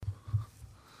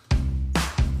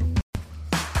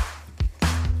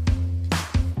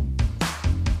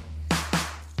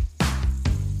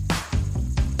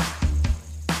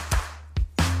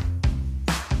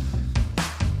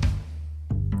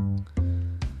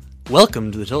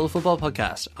Welcome to the Total Football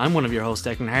Podcast. I'm one of your hosts,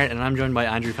 Declan Hart, and I'm joined by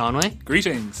Andrew Conway.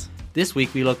 Greetings. This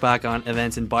week we look back on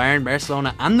events in Bayern,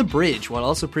 Barcelona and the Bridge, while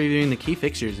also previewing the key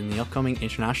fixtures in the upcoming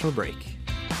international break.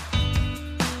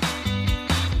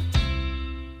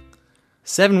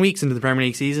 7 weeks into the Premier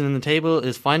League season and the table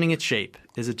is finding its shape.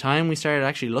 Is it time we started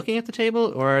actually looking at the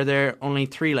table, or are there only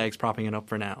 3 legs propping it up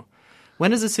for now?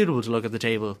 When is it suitable to look at the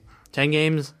table? 10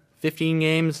 games? 15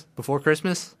 games? Before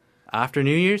Christmas? After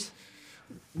New Year's?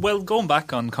 Well, going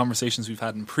back on conversations we've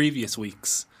had in previous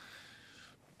weeks,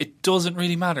 it doesn't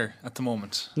really matter at the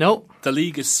moment. No. The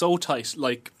league is so tight.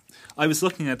 Like, I was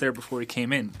looking at there before we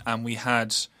came in, and we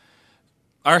had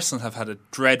Arsenal have had a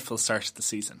dreadful start to the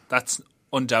season. That's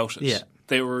undoubted. Yeah.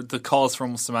 They were the calls from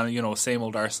almost the man, same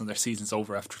old Arsenal, their season's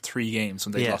over after 3 games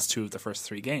when they lost 2 of the first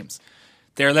 3 games.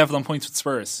 They're level on points with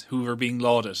Spurs, who are being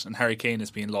lauded, and Harry Kane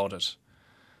is being lauded.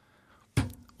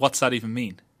 What's that even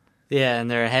mean? Yeah,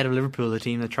 and they're ahead of Liverpool, the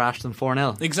team that trashed them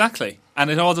 4-0. Exactly. And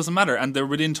it all doesn't matter. And they're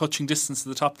within touching distance of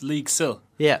the top of the league still.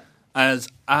 Yeah. As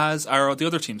are the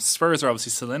other teams. Spurs are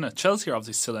obviously still in it. Chelsea are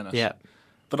obviously still in it. Yeah.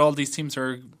 But all these teams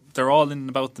they're all in and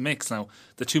about the mix now.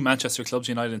 The 2 Manchester clubs,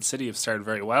 United and City, have started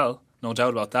very well. No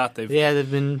doubt about that. They've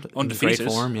been undefeated. In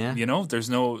great form, yeah. There's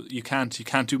you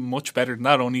can't do much better than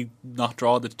that, only not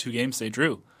draw the 2 games they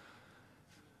drew.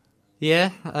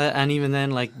 Yeah, and even then,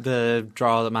 like the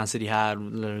draw that Man City had,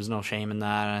 there's no shame in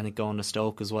that. I think going to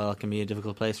Stoke as well can be a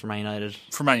difficult place for Man United.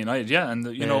 For Man United, yeah, and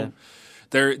know,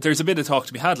 there's a bit of talk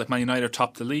to be had. Like Man United are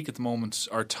top of the league at the moment,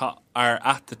 are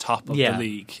at the top of the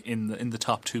league in the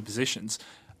top 2 positions,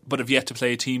 but have yet to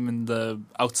play a team in the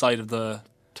outside of the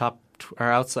top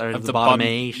or outside of the bottom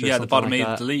 8. Yeah, the bottom 8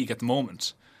 of the league at the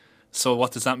moment. So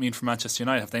what does that mean for Manchester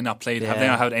United? Have they not played? Have they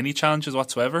not had any challenges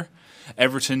whatsoever?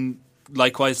 Everton.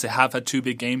 Likewise, they have had 2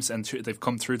 big games and they've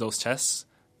come through those tests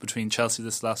between Chelsea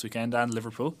this last weekend and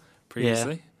Liverpool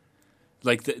previously. Yeah.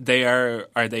 Like,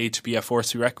 are they to be a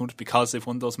force to be reckoned with because they've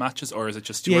won those matches, or is it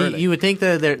just too early? You would think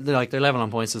that they're level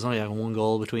on points. There's only like 1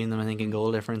 goal between them, I think, in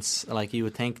goal difference. Like, you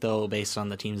would think, though, based on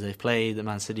the teams they've played, that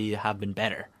Man City have been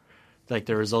better. Like,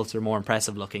 the results are more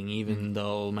impressive looking, even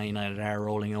though Man United are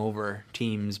rolling over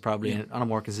teams probably on a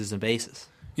more consistent basis.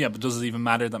 Yeah, but does it even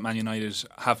matter that Man United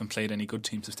haven't played any good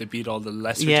teams? If they beat all the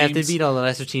lesser teams... Yeah, if they beat all the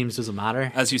lesser teams, doesn't matter.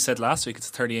 As you said last week, it's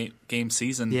a 38-game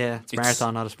season. Yeah, it's a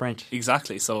marathon, not a sprint.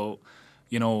 Exactly. So,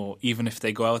 even if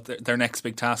they go out, their next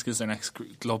big task is their next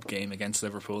club game against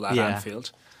Liverpool at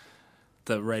Anfield.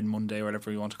 The Red Monday, or whatever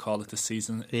you want to call it this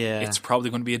season. Yeah. It's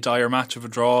probably going to be a dire match of a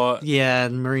draw. Yeah,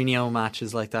 Mourinho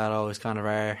matches like that always kind of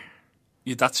are.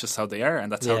 Yeah, that's just how they are, and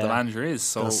that's how the manager is.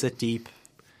 So they'll sit deep.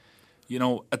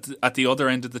 At the other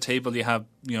end of the table, you have,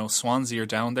 Swansea are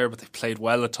down there, but they've played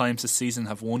well at times this season,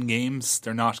 have won games.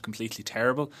 They're not completely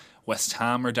terrible. West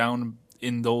Ham are down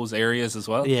in those areas as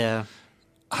well. Yeah.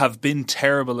 Have been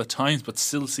terrible at times, but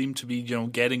still seem to be,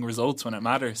 getting results when it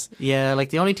matters. Yeah, like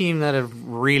the only team that have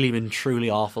really been truly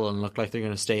awful and look like they're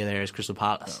going to stay there is Crystal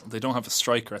Palace. They don't have a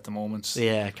striker at the moment.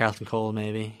 Yeah, Carlton Cole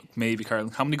maybe. Maybe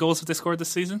Carlton. How many goals have they scored this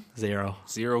season? 0.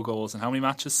 0 goals. And how many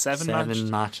matches? 7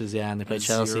 matches, yeah, and they play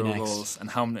Chelsea 0 next. Goals. And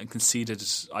how many conceded?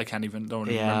 I don't remember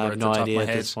I have at no the top idea of my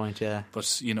head. At this point, yeah.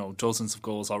 But, dozens of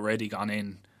goals already gone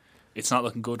in. It's not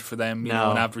looking good for them.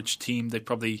 No. An average team, they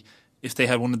probably... If they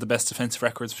had one of the best defensive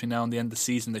records between now and the end of the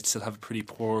season, they'd still have a pretty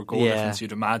poor goal difference,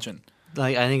 you'd imagine.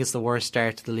 Like, I think it's the worst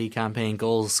start to the league campaign,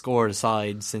 goals scored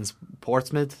aside, since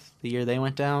Portsmouth, the year they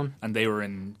went down. And they were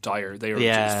in dire. They were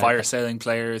just fire-selling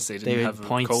players. They didn't have a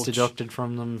points coach. Deducted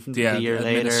from them the year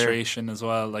later. Administration as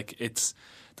well. Like,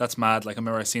 that's mad. Like, I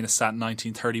remember I seen a stat in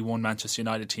 1931 Manchester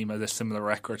United team had a similar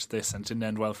record to this, and it didn't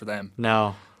end well for them.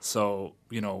 No. So,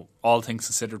 all things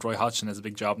considered, Roy Hodgson has a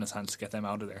big job in his hands to get them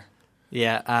out of there.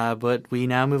 Yeah, but we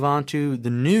now move on to the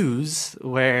news,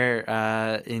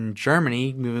 where in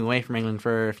Germany, moving away from England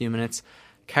for a few minutes,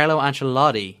 Carlo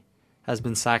Ancelotti has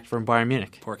been sacked from Bayern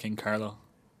Munich. Poor King Carlo.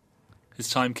 His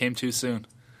time came too soon.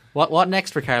 What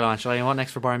next for Carlo Ancelotti and what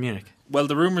next for Bayern Munich? Well,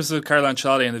 the rumours of Carlo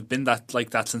Ancelotti, and they've been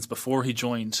like that since before he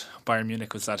joined Bayern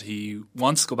Munich, was that he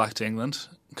wants to go back to England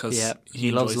because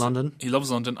he loves London. He loves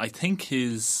London. I think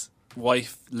his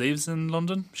wife lives in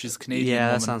London. She's a Canadian woman.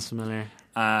 Yeah, that sounds familiar.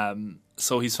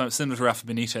 So he's similar to Rafa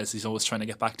Benitez. He's always trying to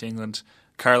get back to England.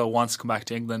 Carlo wants to come back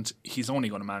to England. He's only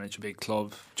going to manage a big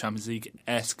club, Champions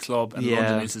League-esque club, and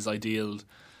London is his ideal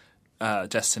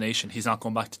destination. He's not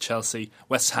going back to Chelsea.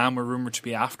 West Ham were rumoured to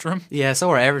be after him. Yeah, so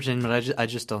are Everton, but I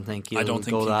just don't think he'll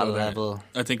go that level.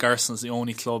 I think Arsenal's the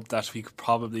only club that he could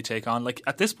probably take on. Like,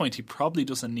 at this point, he probably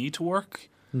doesn't need to work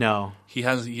No. He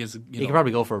has. He could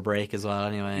probably go for a break as well.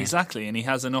 Anyway, exactly, and he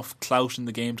has enough clout in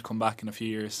the game to come back in a few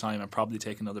years' time and probably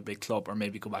take another big club, or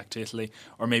maybe go back to Italy,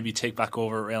 or maybe take back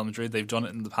over Real Madrid. They've done it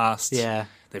in the past. Yeah,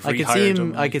 they've rehired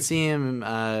him. I could see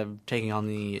him taking on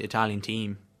the Italian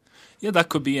team. Yeah, that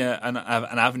could be an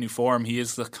avenue for him. He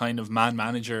is the kind of man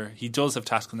manager. He does have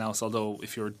tactical nous, although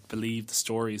if you believe the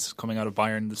stories coming out of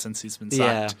Bayern since he's been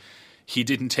sacked, he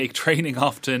didn't take training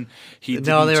often. They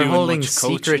were holding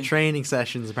secret training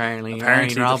sessions apparently.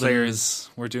 Apparently the players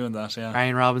were doing that, yeah.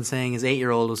 Arjen Robben saying his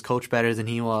 8-year-old was coached better than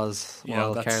he was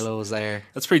while Carlo was there.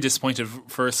 That's pretty disappointing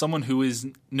for someone who is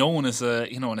known as an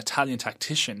Italian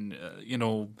tactician,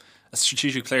 a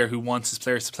strategic player who wants his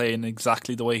players to play in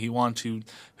exactly the way he wants,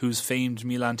 whose famed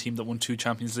Milan team that won 2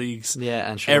 Champions Leagues.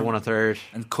 Yeah, and should have won a third.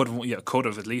 And could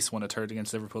have at least won a third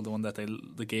against Liverpool, the one that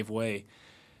they gave away.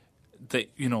 They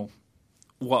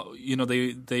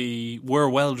were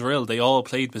well drilled. They all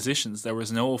played positions. There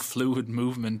was no fluid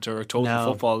movement or total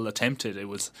football attempted. It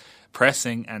was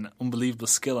pressing and unbelievable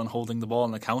skill on holding the ball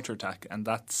in the counter-attack, and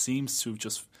that seems to have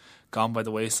just gone by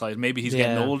the wayside. Maybe he's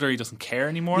getting older, he doesn't care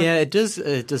anymore. Yeah, it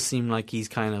does seem like he's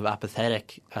kind of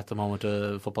apathetic at the moment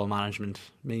of football management.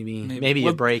 Maybe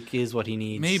a break is what he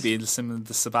needs. Maybe the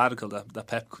sabbatical that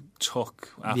Pep took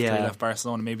after he left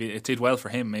Barcelona, maybe it did well for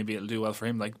him. Maybe it'll do well for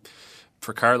him, like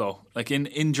for Carlo. Like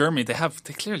in Germany, they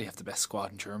clearly have the best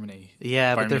squad in Germany.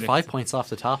 Yeah, but they're 5 points off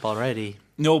the top already.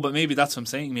 No, but maybe that's what I'm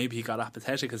saying. Maybe he got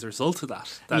apathetic as a result of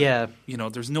that.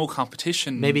 There's no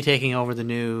competition. Maybe taking over the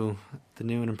new and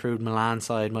improved Milan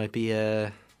side might be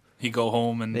he go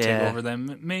home and take over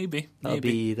them. Maybe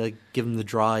they'll give him the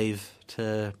drive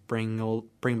to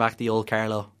bring back the old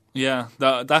Carlo. Yeah,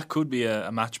 that could be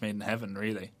a match made in heaven,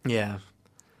 really. Yeah,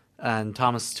 and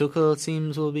Thomas Tuchel, it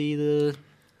seems, will be the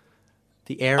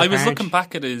heir apparent. I was looking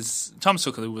back at Thomas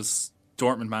Tuchel, who was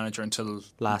Dortmund manager until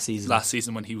last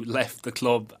season when he left the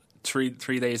club 3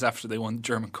 days after they won the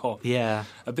German Cup. Yeah.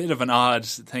 A bit of an odd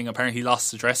thing. Apparently he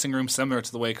lost the dressing room, similar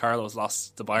to the way Carlos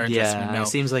lost the Bayern dressing room now. It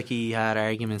seems like he had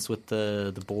arguments with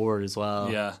the board as well.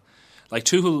 Yeah. Like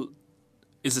Tuchel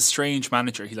is a strange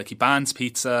manager. He bans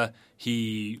pizza.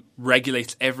 He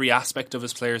regulates every aspect of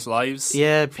his players' lives.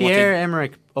 Yeah,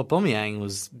 Pierre-Emerick Aubameyang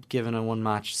was given a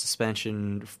 1-match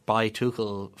suspension by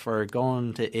Tuchel for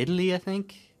going to Italy, I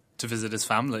think, to visit his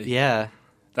family. Yeah.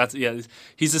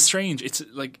 He's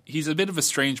he's a bit of a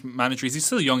strange manager. He's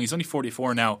still young. He's only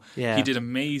 44 now. Yeah. He did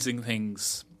amazing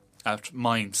things at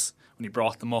Mainz when he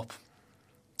brought them up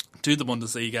to the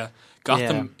Bundesliga. Got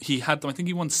them. He had them. I think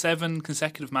he won 7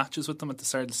 consecutive matches with them at the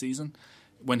start of the season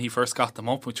when he first got them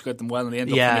up, which got them well. And they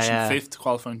ended up finishing 5th,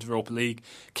 qualifying to the Europa League.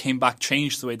 Came back,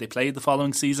 changed the way they played the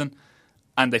following season,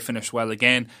 and they finished well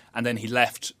again. And then he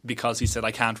left because he said,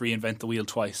 "I can't reinvent the wheel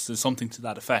twice." There's something to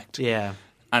that effect. Yeah.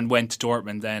 And went to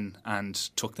Dortmund then and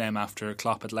took them after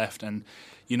Klopp had left. And,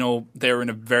 they were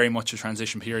in very much a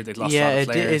transition period. They'd lost a lot of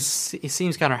players. It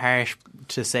seems kind of harsh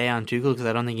to say on Tuchel because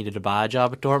I don't think he did a bad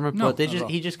job at Dortmund. No, but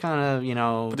he just kind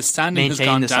of, but his standing has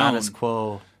gone the down. Status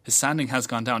quo. His standing has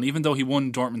gone down. Even though he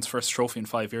won Dortmund's first trophy in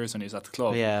 5 years when he was at the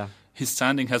club. Yeah. His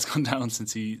standing has gone down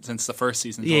since the first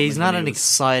season. Yeah, he's not an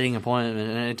exciting appointment,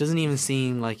 and it doesn't even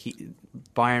seem like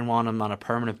Bayern want him on a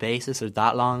permanent basis or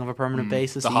that long of a permanent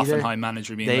basis. The either. Hoffenheim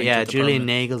manager being Julian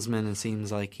Nagelsmann. It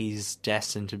seems like he's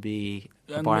destined to be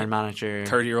a Bayern manager.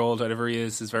 30-year-old, whatever he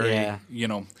is very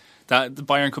that the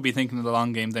Bayern could be thinking of the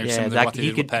long game there. Similar to what they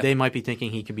did with Pep. They might be thinking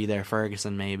he could be their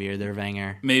Ferguson maybe or their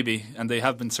Wenger. Maybe, and they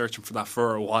have been searching for that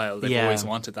for a while. They've always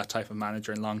wanted that type of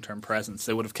manager and long-term presence.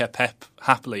 They would have kept Pep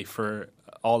happily for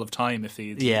all of time if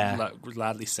he'd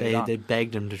gladly stayed on. They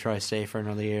begged him to try to stay for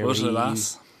another year. But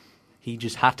alas, he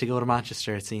just had to go to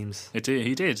Manchester, it seems. He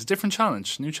did. It's a different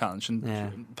challenge, new challenge.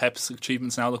 And Pep's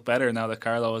achievements now look better now that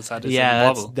Carlo has had his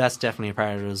wobble. That's definitely a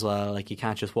part of it as well. Like, you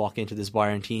can't just walk into this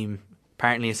Bayern team.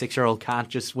 Apparently a 6-year-old can't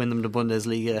just win them the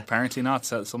Bundesliga. Apparently not.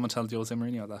 Someone tell Jose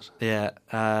Mourinho that.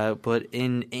 Yeah, but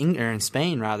in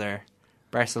Spain, rather,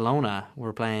 Barcelona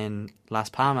were playing Las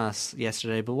Palmas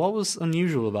yesterday. But what was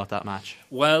unusual about that match?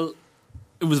 Well,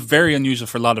 it was very unusual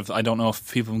for a lot of... I don't know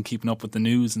if people have been keeping up with the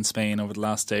news in Spain over the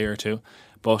last day or two,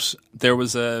 but there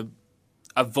was a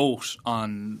vote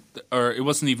on... Or it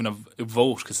wasn't even a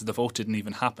vote because the vote didn't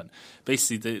even happen.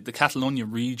 Basically, the Catalonia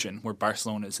region where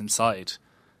Barcelona is inside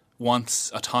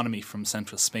wants autonomy from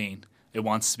central Spain. It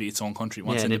wants to be its own country. It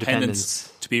wants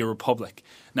independence to be a republic.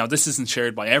 Now, this isn't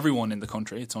shared by everyone in the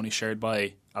country. It's only shared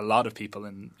by a lot of people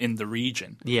in the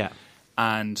region. Yeah.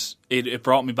 And it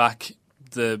brought me back.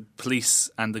 The police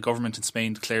and the government in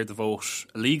Spain declared the vote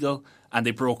illegal, and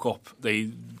they broke up.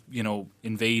 They,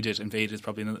 invaded is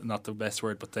probably not the best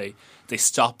word, but they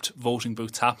stopped voting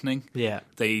booths happening. Yeah.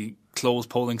 They close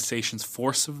polling stations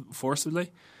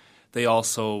forcibly. They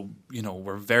also,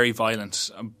 were very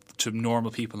violent to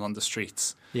normal people on the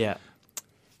streets. Yeah.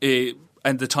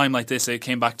 And the time like this, it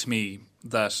came back to me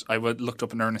that I looked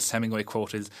up an Ernest Hemingway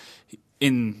quote is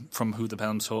For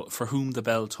Whom the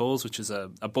Bell Tolls, which is a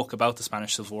book about the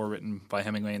Spanish Civil War written by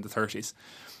Hemingway in the 30s.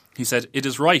 He said, "It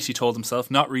is right," he told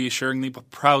himself, not reassuringly but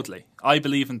proudly. "I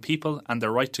believe in people and their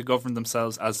right to govern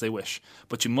themselves as they wish.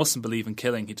 But you mustn't believe in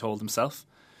killing," he told himself.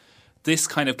 This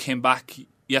kind of came back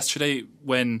yesterday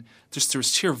when there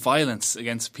was sheer violence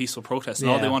against peaceful protests, and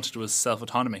all they wanted was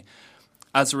self-autonomy.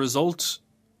 As a result,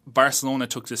 Barcelona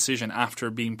took a decision after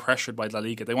being pressured by La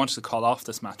Liga. They wanted to call off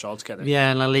this match altogether.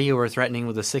 Yeah, and La Liga were threatening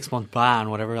with a 6-month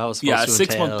ban, whatever that was supposed to entail.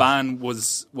 Yeah, a 6-month ban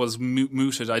was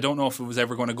mooted. I don't know if it was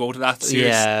ever going to go to that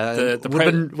serious. Yeah, it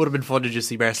would have been fun to just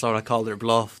see Barcelona call their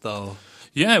bluff, though.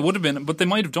 Yeah, it would have been, but they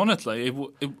might have done it. Like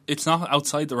it's not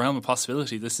outside the realm of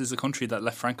possibility. This is a country that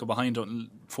left Franco behind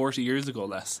 40 years ago,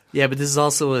 less. Yeah, but this is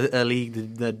also a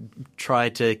league that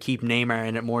tried to keep Neymar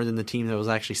in it more than the team that was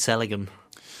actually selling him.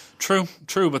 True,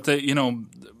 but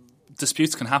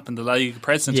disputes can happen. The La Liga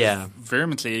president is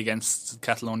vehemently against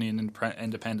Catalonian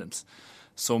independence.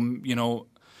 So,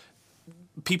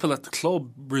 people at the club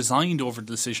resigned over the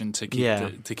decision to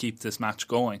keep this match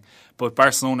going. But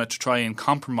Barcelona, to try and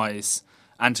compromise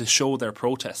and to show their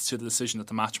protest to the decision that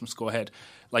the match must go ahead.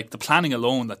 Like the planning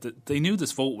alone, that they knew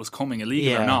this vote was coming,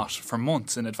 illegal or not, for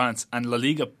months in advance. And La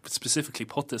Liga specifically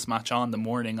put this match on the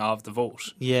morning of the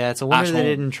vote. Yeah, it's a wonder they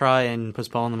didn't try and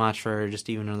postpone the match for just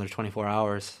even another 24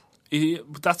 hours.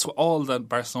 That's all that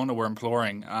Barcelona were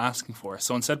imploring, asking for.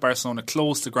 So instead, Barcelona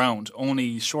closed the ground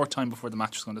only a short time before the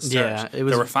match was going to start. Yeah,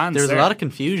 there were fans there was there. A lot of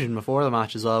confusion before the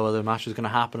match as well, whether the match was going to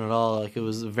happen at all. Like, it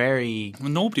was very... Well,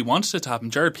 nobody wanted it to happen.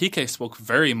 Gerard Piqué spoke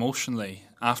very emotionally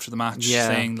after the match,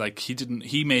 saying like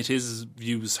he made his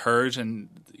views heard, and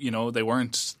they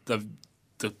weren't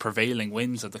the prevailing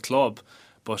winds of the club,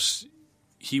 but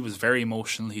he was very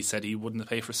emotional. He said he wouldn't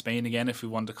pay for Spain again if we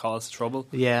wanted to cause trouble.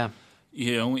 Yeah.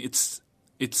 It's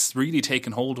really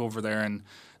taken hold over there, and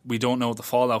we don't know the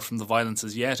fallout from the violence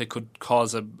as yet. It could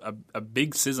cause a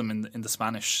big schism in the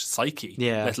Spanish psyche,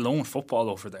 let alone football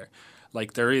over there.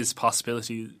 Like, there is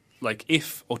possibility, like,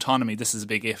 if autonomy, this is a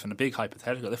big if and a big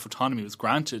hypothetical, if autonomy was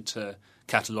granted to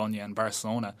Catalonia and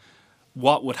Barcelona,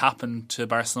 what would happen to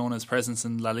Barcelona's presence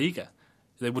in La Liga?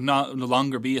 They would no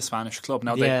longer be a Spanish club.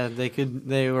 Now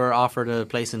they were offered a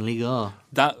place in Liga.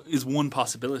 That is one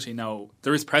possibility. Now,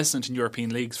 there is precedent in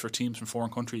European leagues for teams from foreign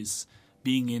countries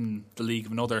being in the league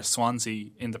of another. Swansea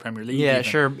in the Premier League. Yeah,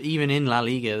 sure. Even in La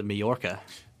Liga, Mallorca.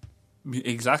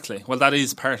 Exactly. Well, that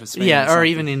is part of Spain. Yeah, or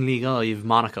even in Liga, you have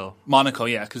Monaco. Monaco,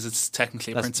 yeah, because it's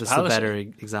technically a principality. That's a better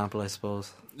example, I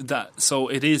suppose. So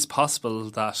it is possible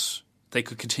that they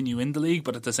could continue in the league,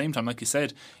 but at the same time, like you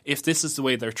said, if this is the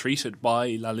way they're treated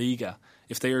by La Liga,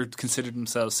 if they are considered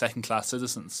themselves second-class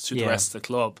citizens to the rest of the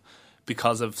club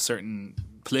because of certain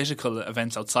political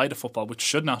events outside of football, which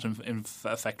should not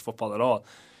affect football at all,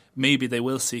 maybe they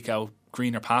will seek out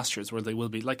greener pastures where they will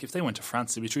be, like if they went to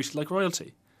France, they'd be treated like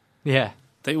royalty. Yeah.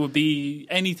 They would be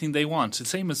anything they want. The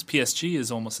same as PSG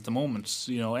is almost at the moment.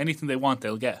 Anything they want,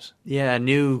 they'll get. Yeah, a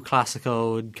new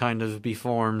Clásico would kind of be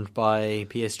formed by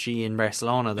PSG in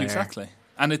Barcelona there. Exactly.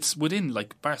 And it's within,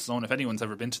 like, Barcelona, if anyone's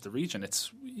ever been to the region,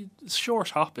 it's a short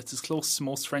hop. It's as close to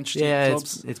most French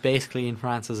clubs. It's basically in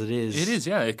France as it is. It is,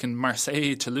 yeah. It can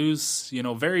Marseille, Toulouse,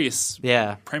 various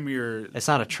Premier... It's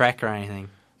not a trek or anything.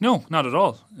 No, not at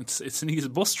all. It's an easy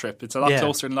bus trip. It's a lot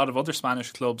closer than a lot of other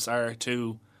Spanish clubs are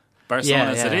to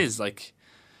Barcelona as it is. Like,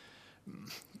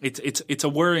 it's a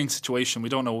worrying situation. We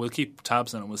don't know. We'll keep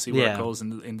tabs on it. We'll see where it goes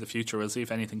in the future. We'll see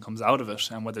if anything comes out of it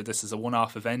and whether this is a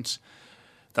one-off event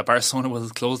that Barcelona will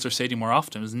close their stadium more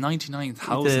often. It was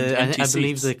 99,000 empty seats. I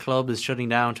believe the club is shutting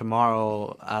down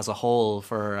tomorrow as a whole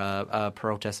for a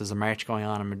protest. There's a march going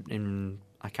on in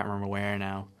I can't remember where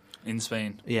now. In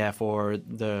Spain. Yeah, for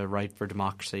the right for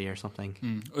democracy or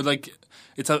something. Like,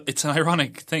 it's an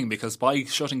ironic thing because by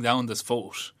shutting down this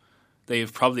vote,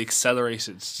 they've probably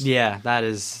accelerated. Yeah, that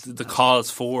is the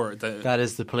cause for that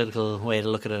is the political way to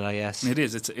look at it, I guess. It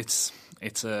is.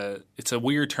 It's a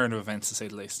weird turn of events, to say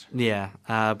the least. Yeah,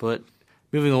 but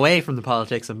moving away from the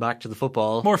politics and back to the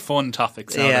football, more fun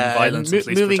topics now than violence.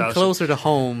 And moving closer to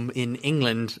home in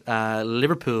England,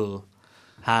 Liverpool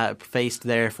faced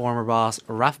their former boss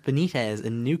Rafa Benitez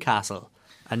in Newcastle.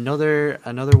 Another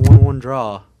 1-1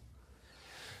 draw.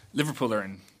 Liverpool are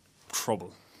in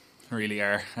trouble. Really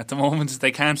are at the moment.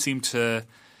 They can't seem to.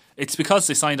 It's because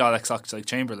they signed Alex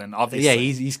Oxlade-Chamberlain. Obviously, yeah,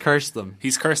 he's cursed them.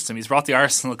 He's cursed them. He's brought the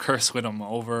Arsenal curse with him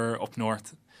over up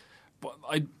north. But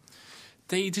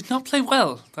They did not play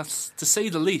well. That's to say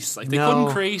the least. Like they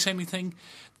couldn't create anything.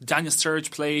 Daniel Sturridge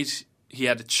played. He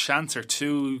had a chance or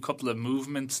two, a couple of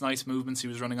movements, nice movements. He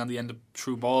was running on the end of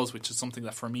through balls, which is something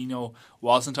that Firmino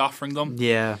wasn't offering them.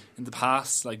 Yeah. In the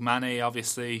past, like Mane,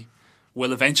 obviously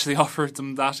will eventually offer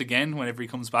them that again whenever he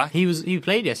comes back. He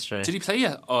played yesterday. Did he play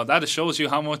yet? Oh, that shows you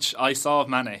how much I saw of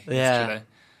Mane yesterday.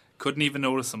 Couldn't even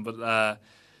notice him, but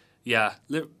yeah,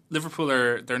 Liverpool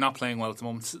they're not playing well at the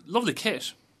moment. Lovely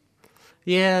kit.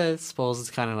 Yeah, I suppose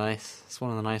it's kind of nice. It's one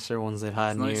of the nicer ones they've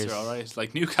had in nicer, years. All right.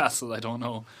 Like Newcastle, I don't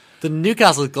know. The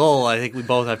Newcastle goal, I think we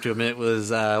both have to admit, was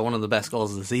one of the best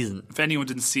goals of the season. If anyone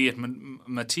didn't see it,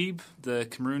 Matip, the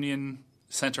Cameroonian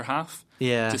centre half,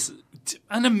 just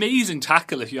an amazing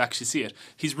tackle if you actually see it.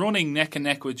 He's running neck and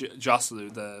neck with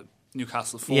Joselu, the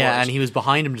Newcastle forward. Yeah, and he was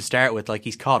behind him to start with. Like,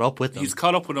 he's caught up with him. He's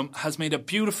caught up with him, has made a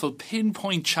beautiful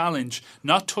pinpoint challenge,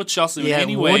 not touch Joselu in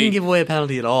any way. Wouldn't give away a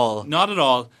penalty at all. Not at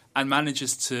all. And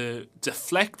manages to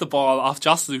deflect the ball off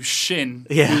Joselu's shin,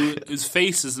 whose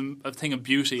face is a thing of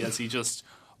beauty as he just,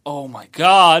 oh my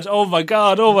God,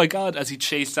 as he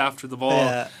chased after the ball.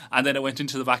 Yeah. And then it went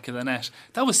into the back of the net.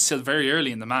 That was still very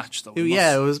early in the match, though.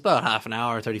 It was about half an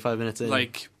hour, 35 minutes in.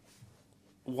 Like,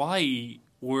 why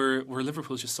were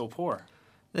Liverpool just so poor?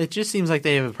 It just seems like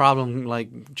they have a problem,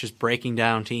 like, just breaking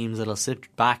down teams that'll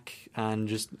sit back and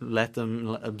just let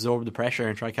them absorb the pressure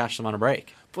and try to catch them on a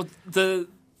break. But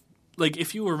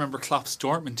if you remember Klopp's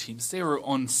Dortmund teams, they were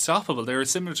unstoppable. They were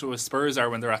similar to what Spurs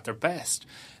are when they're at their best.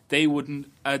 They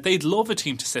wouldn't. They'd love a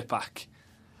team to sit back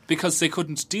because they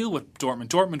couldn't deal with Dortmund.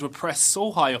 Dortmund would press so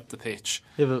high up the pitch.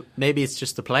 Yeah, but maybe it's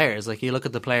just the players. Like, you look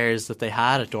at the players that they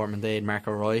had at Dortmund. They had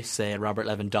Marco Reus, they had Robert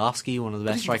Lewandowski, one of the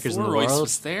best strikers in the world. Reus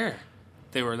was there.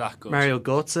 They were that good. Mario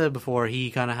Götze before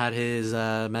he kind of had his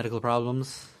medical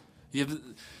problems. Yeah,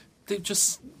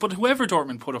 but whoever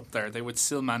Dortmund put up there, they would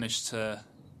still manage to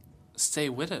stay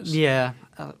with it. Yeah,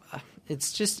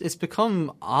 it's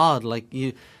become odd. Like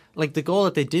the goal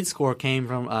that they did score came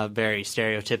from a very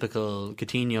stereotypical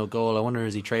Coutinho goal. I wonder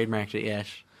has he trademarked it yet?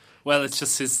 Well, it's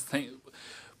just his thing.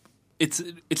 It's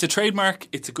a trademark.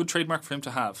 It's a good trademark for him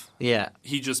to have. Yeah,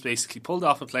 he just basically pulled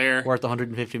off a player worth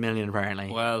 150 million apparently.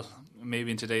 Well,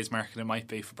 maybe in today's market it might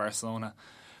be for Barcelona,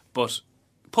 but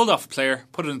pulled off a player,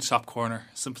 put it in the top corner.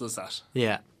 Simple as that.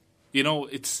 Yeah,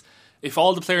 it's. If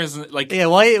all the players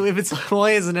why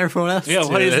isn't everyone else? Yeah,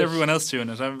 why isn't everyone else doing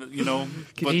it?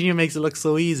 Coutinho makes it look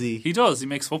so easy. He does. He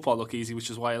makes football look easy,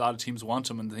 which is why a lot of teams want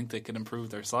him and think they can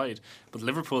improve their side. But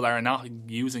Liverpool are not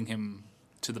using him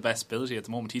to the best ability at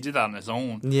the moment. He did that on his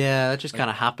own. Yeah, that just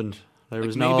kind of happened. There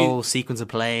was no sequence of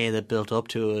play that built up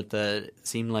to it that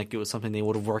seemed like it was something they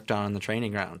would have worked on in the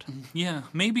training ground. Yeah,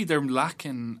 maybe they're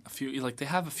lacking a few. Like, they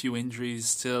have a few injuries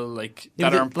still,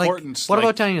 that are important. What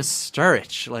about Daniel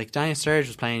Sturridge? Like, Daniel Sturridge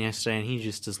was playing yesterday, and he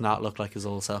just does not look like his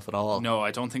old self at all. No,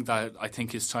 I don't think that. I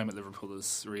think his time at Liverpool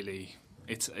is really.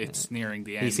 It's nearing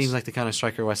the end. He seems like the kind of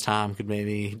striker West Ham could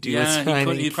maybe do.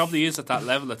 Yeah, he probably is at that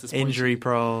level at this point. Injury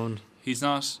prone. He's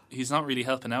not really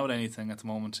helping out anything at the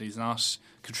moment. He's not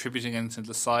contributing anything to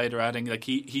the side or adding. Like,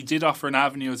 he did offer an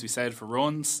avenue, as we said, for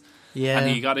runs. Yeah. And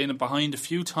he got in behind a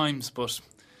few times, but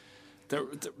there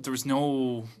was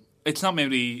no. It's not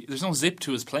maybe there's no zip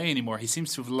to his play anymore. He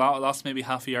seems to have lost maybe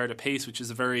half a yard of pace, which is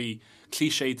a very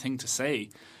cliched thing to say.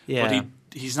 Yeah. But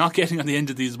he's not getting on the end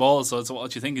of these balls. So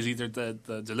what you think is either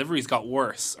the delivery's got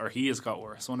worse or he has got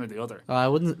worse, one or the other. I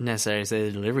wouldn't necessarily say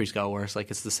the delivery's got worse.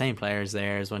 Like, it's the same players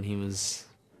there as when he was,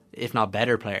 if not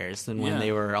better players than when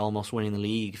they were almost winning the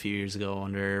league a few years ago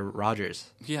under Rodgers.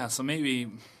 Yeah, so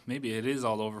maybe it is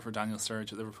all over for Daniel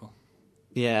Sturridge at Liverpool.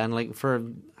 Yeah, and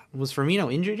was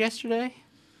Firmino injured yesterday?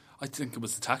 I think it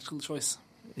was the tactical choice.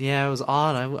 Yeah, it was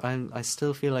odd. I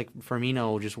still feel like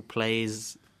Firmino just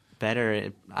plays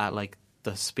better at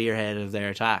the spearhead of their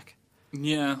attack.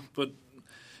 Yeah, but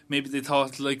maybe they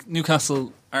thought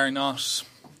Newcastle are not.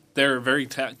 They're a very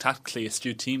tactically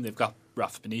astute team. They've got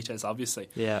Rafa Benitez, obviously.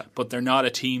 Yeah, but they're not a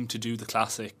team to do the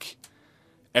classic.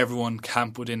 Everyone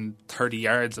camp within 30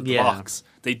 yards of the box.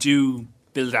 They do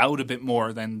build out a bit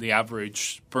more than the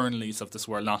average Burnleys of this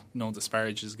world. No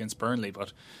disparages against Burnley,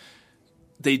 but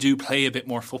they do play a bit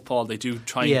more football. They do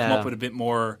try and come up with a bit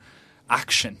more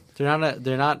action. They're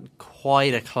not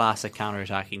quite a classic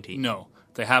counter-attacking team. No,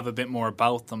 they have a bit more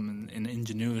about them in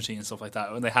ingenuity and stuff like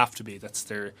that. And they have to be. That's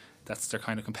their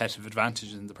kind of competitive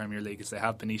advantage in the Premier League, is they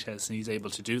have Benitez and he's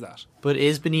able to do that. But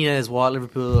is Benitez what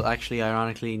Liverpool actually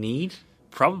ironically need?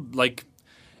 Probably,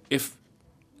 if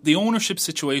the ownership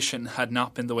situation had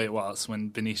not been the way it was when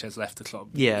Benitez left the club.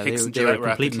 Yeah, they were a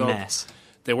complete mess.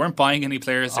 They weren't buying any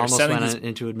players. They were selling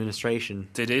into administration.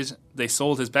 They did. They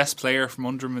sold his best player from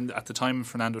under him at the time,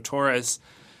 Fernando Torres.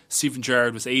 Steven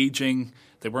Gerrard was aging.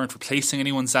 They weren't replacing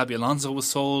anyone. Xabi Alonso was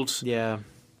sold. Yeah.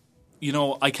 You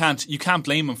know, you can't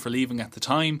blame him for leaving at the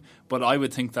time, but I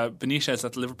would think that Benitez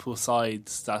at the Liverpool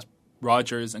sides that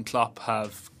Rodgers and Klopp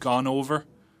have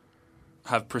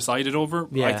presided over,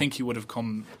 I think he would have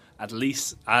come at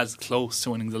least as close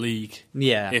to winning the league,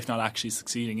 if not actually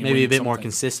succeeding in maybe a bit something more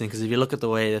consistent, because if you look at the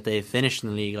way that they finished in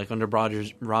the league, like under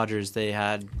Rodgers they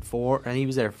had 4, and he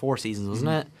was there 4 seasons,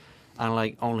 wasn't it? And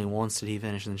like only once did he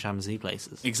finish in the Champions League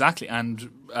places. Exactly, and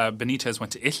Benitez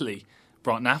went to Italy,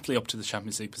 brought Napoli up to the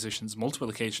Champions League positions multiple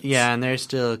occasions. Yeah, and they're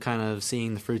still kind of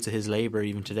seeing the fruits of his labour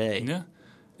even today. Yeah,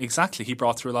 exactly. He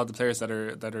brought through a lot of the players that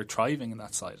are thriving in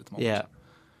that side at the moment. Yeah.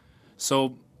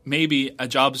 So maybe a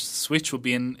job switch would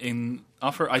be in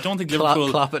offer. I don't think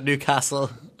Liverpool... Klopp at Newcastle.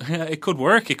 Yeah, it could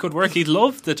work. He'd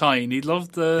love the time. He'd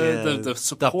love the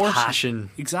support. The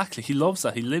passion. Exactly. He loves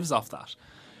that. He lives off that.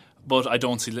 But I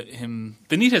don't see him...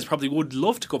 Benitez probably would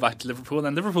love to go back to Liverpool,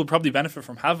 and Liverpool probably benefit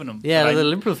from having him. Yeah, the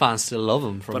Liverpool fans still love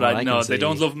him. But I know they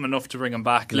don't love him enough to bring him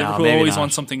back. Liverpool always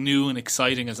want something new and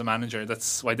exciting as a manager.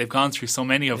 That's why they've gone through so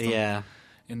many of them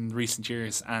in recent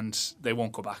years, and they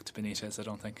won't go back to Benitez, I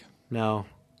don't think. No.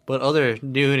 But other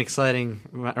new and exciting,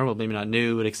 or well, maybe not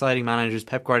new, but exciting managers,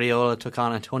 Pep Guardiola took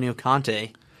on Antonio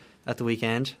Conte at the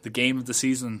weekend. The game of the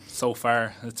season so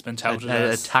far. It's been touted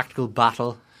as a tactical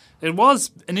battle. It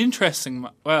was an interesting...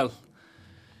 Well,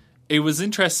 it was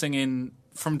interesting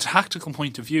from a tactical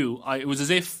point of view. It was as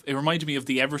if it reminded me of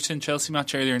the Everton-Chelsea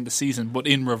match earlier in the season, but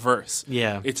in reverse.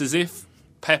 Yeah. It's as if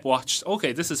Pep watched,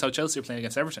 okay, this is how Chelsea are playing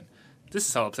against Everton. This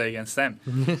is how I'll play against them.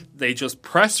 They just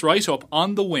press right up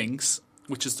on the wings,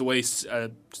 which is the way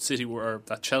that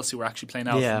Chelsea were actually playing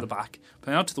out from the back.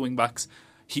 Playing out to the wing-backs.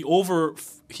 He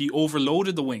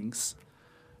overloaded the wings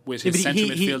with his centre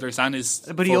midfielders and his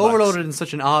But he overloaded in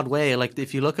such an odd way. Like,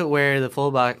 if you look at where the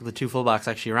two fullbacks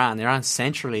actually ran, they ran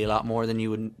centrally a lot more than you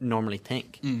would normally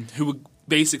think. Who would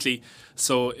basically...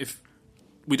 So, if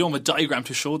we don't have a diagram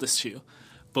to show this to you,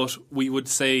 but we would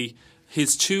say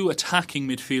his 2 attacking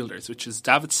midfielders, which is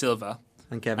David Silva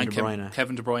and Kevin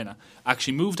De Bruyne,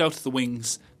 actually moved out to the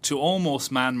wings to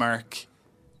almost man-mark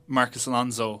Marcos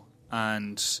Alonso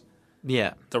and...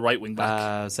 Yeah, the right wing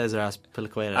back, Cesar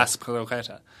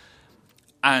Azpilicueta.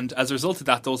 And as a result of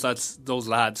that,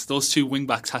 those 2 wing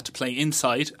backs had to play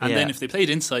inside, and then if they played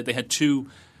inside, they had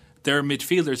their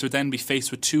midfielders would then be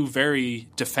faced with 2 very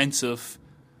defensive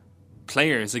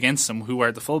players against them, who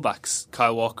were the fullbacks,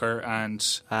 Kyle Walker and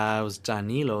it was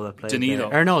Danilo that played.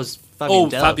 Danilo, or no, it was Fabian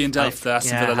Delph. Fabian Delph, the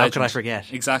Aston Villa legend. How could I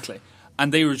forget? Exactly,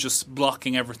 and they were just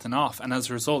blocking everything off, and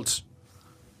as a result,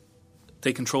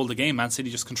 they controlled the game. Man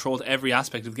City just controlled every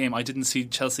aspect of the game. I didn't see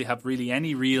Chelsea have really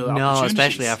any real opportunities. No,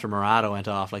 especially after Morata went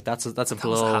off. Like that's a blow. That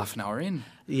was half an hour in.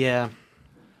 Yeah,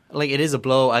 like it is a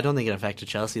blow. I don't think it affected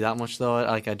Chelsea that much though.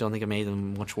 Like I don't think it made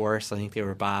them much worse. I think they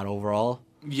were bad overall.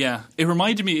 Yeah, it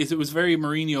reminded me. It was very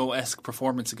Mourinho-esque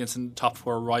performance against a top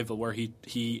 4 rival, where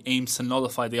he aims to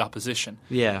nullify the opposition.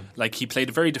 Yeah, like he played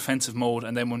a very defensive mode,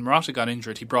 and then when Morata got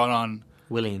injured, he brought on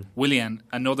Willian,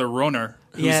 another runner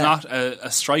who's not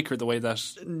a striker the way that...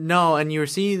 No, and you were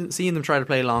seeing them try to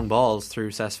play long balls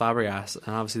through Cesc Fabregas,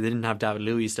 and obviously they didn't have David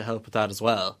Luiz to help with that as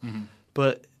well. Mm-hmm.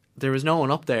 But there was no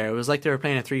one up there. It was like they were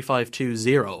playing a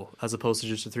 3-5-2-0 as opposed to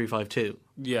just a 3-5-2.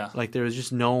 Yeah. Like there was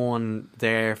just no one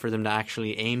there for them to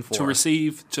actually aim for. To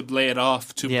receive, to lay it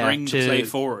off, to bring the play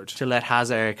forward. To let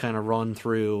Hazard kind of run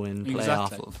through and play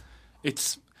off of.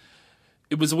 It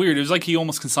was weird. It was like he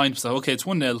almost consigned himself, okay, it's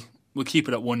 1-0. We'll keep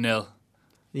it at 1-0.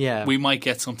 Yeah. We might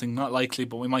get something, not likely,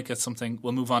 but we might get something.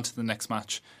 We'll move on to the next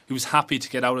match. He was happy to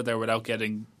get out of there without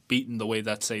getting beaten the way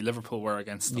that, say, Liverpool were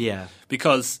against them. Yeah.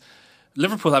 Because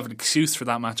Liverpool have an excuse for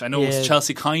that match. I know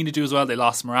Chelsea kind of do as well. They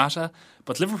lost Morata,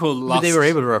 but Liverpool lost... But they were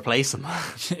able to replace him.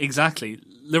 Exactly.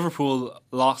 Liverpool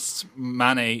lost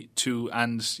Mane to,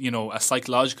 and you know, a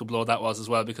psychological blow that was as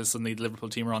well, because suddenly the Liverpool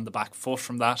team were on the back foot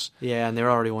from that. Yeah, and they were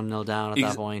already 1-0 down at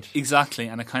that point. Exactly,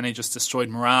 and it kind of just destroyed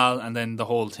morale, and then the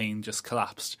whole team just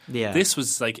collapsed. Yeah. This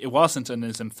was like, it wasn't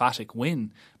as emphatic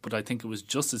win, but I think it was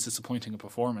just as disappointing a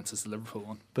performance as the Liverpool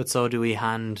one. But so do we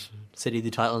hand City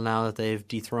the title now that they've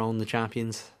dethroned the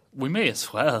champions? We may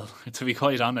as well, to be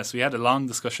quite honest. We had a long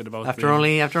discussion about after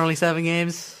only 7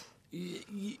 games.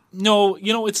 No,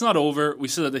 you know, it's not over. They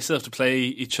still have to play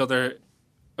each other.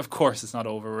 Of course, it's not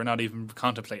over. We're not even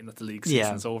contemplating that the league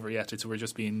season's over yet. We're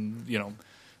just being, you know,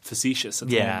 facetious at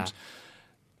the moment.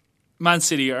 Man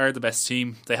City are the best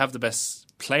team. They have the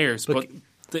best players, but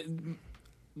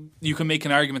you can make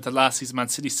an argument that last season Man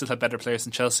City still had better players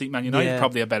than Chelsea. Man United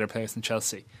probably had better players than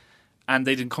Chelsea, and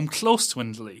they didn't come close to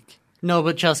winning the league. No,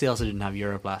 but Chelsea also didn't have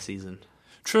Europe last season.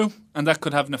 True, and that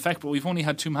could have an effect, but we've only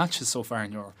had 2 matches so far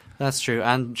in Europe. That's true,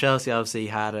 and Chelsea obviously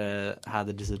had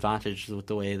the disadvantage with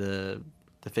the way the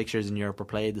fixtures in Europe were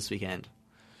played this weekend.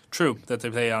 True, that they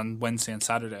play on Wednesday and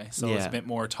Saturday, so it's Yeah. a bit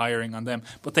more tiring on them.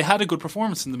 But they had a good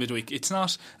performance in the midweek. It's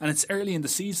not, and it's early in the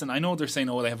season. I know they're saying,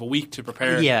 oh, they have a week to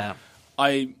prepare. Yeah.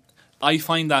 I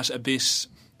find that a bit...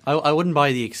 I wouldn't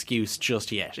buy the excuse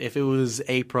just yet. If it was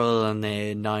April and they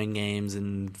had 9 games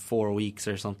in 4 weeks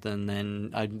or something,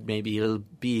 then I'd maybe it'll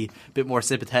be a bit more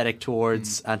sympathetic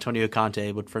towards Antonio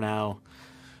Conte. But for now,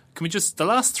 Can we just... The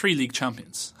last 3 league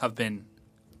champions have been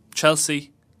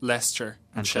Chelsea, Leicester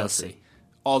and Chelsea.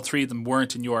 All 3 of them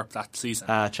weren't in Europe that season.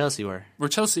 Chelsea were. Were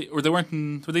they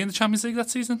in the Champions League that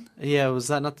season? Yeah, was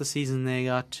that not the season they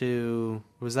got to?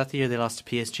 Was that the year they lost to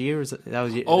PSG? Or was that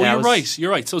was? Oh, that you're was, right. You're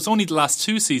right. So it's only the last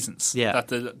 2 seasons Yeah.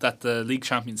 that the league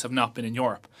champions have not been in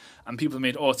Europe, and people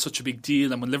made it's such a big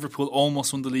deal. And when Liverpool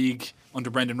almost won the league under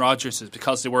Brendan Rodgers, it's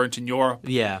because they weren't in Europe,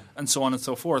 Yeah, and so on and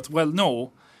so forth. Well,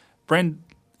 no,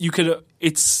 you could.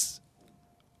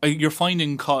 You're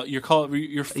finding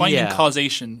Yeah.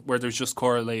 causation where there's just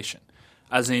correlation,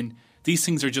 as in these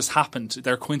things are just happened.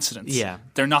 They're coincidence. Yeah.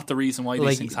 They're not the reason why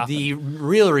these things happen. the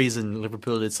real reason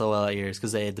Liverpool did so well that year is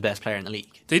because they had the best player in the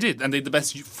league. They did, and they had the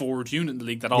best forward unit in the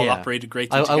league that all Yeah. operated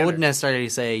greatly I together. wouldn't necessarily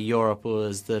say Europe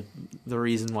was the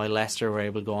reason why Leicester were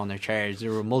able to go on their charge.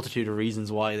 There were a multitude of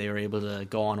reasons why they were able to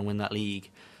go on and win that league.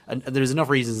 And there's enough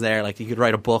reasons there, like you could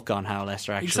write a book on how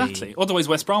Leicester actually... Exactly. Otherwise,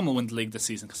 West Brom will win the league this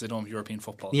season because they don't have European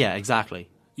football. Yeah, exactly.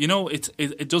 You know, it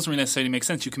doesn't really necessarily make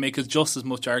sense. You can make just as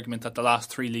much argument that the last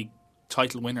 3 league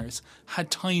title winners had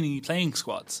tiny playing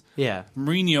squads. Yeah.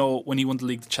 Mourinho, when he won the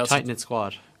league, to Chelsea, Tight-knit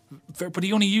squad. but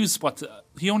he only used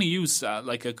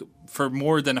for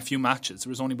more than a few matches. There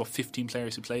was only about 15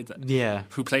 players who played that. Yeah.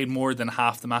 Who played more than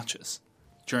half the matches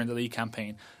during the league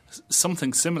campaign.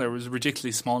 Something similar was a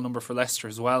ridiculously small number for Leicester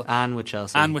as well. And with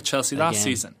Chelsea. Last Again.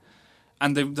 season.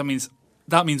 And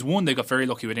that means one, they got very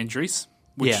lucky with injuries,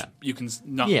 which Yeah. you can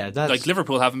not... Yeah, that's- like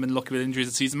Liverpool haven't been lucky with injuries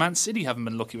this season. Man City haven't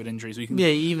been lucky with injuries. Yeah,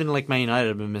 even like Man United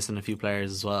have been missing a few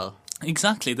players as well.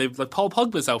 Exactly. Paul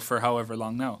Pogba's out for however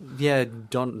long now. Yeah,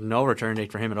 no return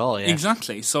date for him at all, yeah.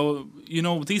 Exactly. So,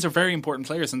 these are very important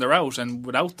players and they're out, and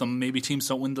without them, maybe teams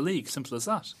don't win the league. Simple as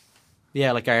that.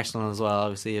 Yeah, like Arsenal as well,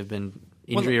 obviously have been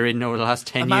injury-ridden over the last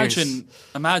 10 years.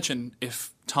 Imagine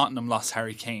if Tottenham lost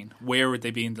Harry Kane. Where would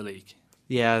they be in the league?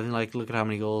 Yeah, like look at how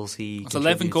many goals he It's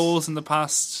 11 contributes. goals in the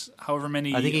past however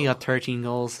many... I think he got 13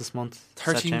 goals this month.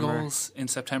 13 September. goals in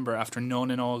September after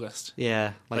none in August.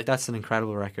 Yeah, like that's an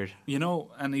incredible record.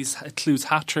 And it includes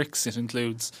hat-tricks, it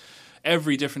includes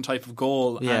every different type of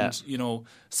goal. Yeah. And,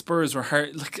 Spurs were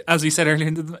hurt. Like, as we said earlier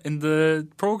in the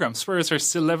programme, Spurs are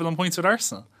still level on points with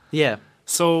Arsenal. Yeah.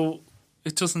 So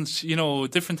it doesn't,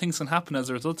 different things can happen as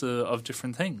a result of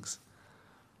different things.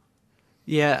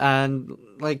 Yeah, and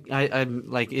like I'm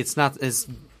like it's not as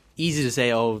easy to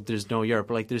say, oh, there's no Europe.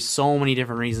 But, like there's so many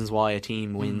different reasons why a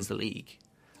team wins the league.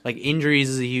 Like injuries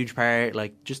is a huge part.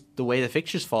 Like just the way the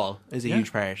fixtures fall is a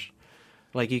huge part.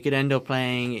 Like you could end up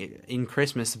playing in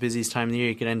Christmas, the busiest time of the year.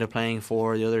 You could end up playing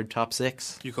for the other top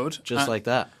 6. You could just like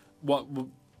that. What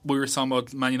we were talking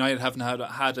about, Man United haven't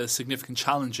had a significant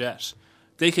challenge yet.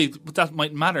 But that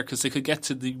might matter because they could get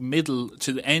to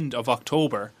the end of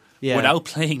October. Yeah. Without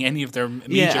playing any of their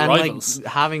immediate rivals. Like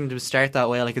having to start that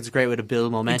way, like it's a great way to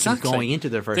build momentum going into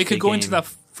their first big game. They could go into that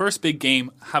first big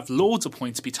game, have loads of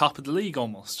points, be top of the league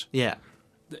almost. Yeah.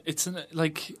 It's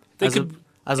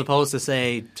as opposed to,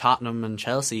 say, Tottenham and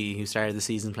Chelsea, who started the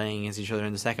season playing against each other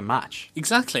in the second match.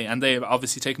 Exactly, and they've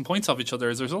obviously taken points off each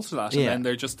other as a result of that, and then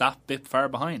they're just that bit far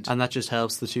behind. And that just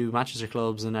helps the 2 Manchester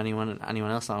clubs and anyone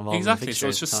else not involved exactly. in the So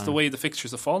it's just the way the fixtures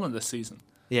have fallen this season.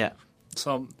 Yeah.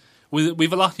 So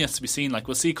we've a lot yet to be seen. Like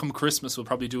we'll see come Christmas, we'll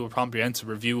probably do a comprehensive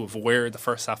review of where the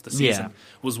first half of the season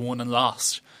was won and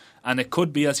lost. And it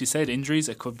could be, as you said, injuries.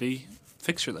 It could be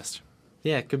fixture list.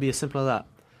 Yeah, it could be as simple as that.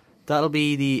 That'll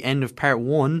be the end of part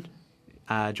 1.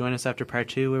 Join us after part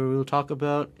 2 where we will talk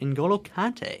about N'Golo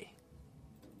Kante.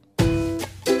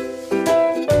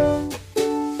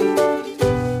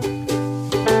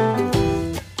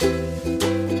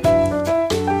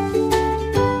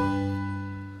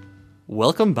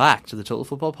 Welcome back to the Total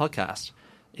Football Podcast.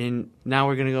 Now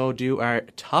we're going to go do our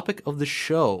topic of the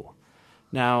show.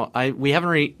 Now, we haven't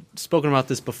really spoken about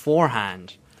this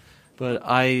beforehand, but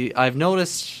I've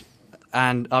noticed,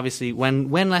 and obviously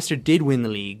when Leicester did win the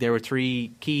league, there were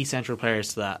 3 key central players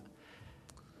to that.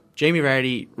 Jamie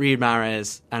Vardy, Riyad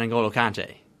Mahrez, and N'Golo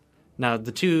Kante. Now,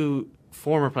 the 2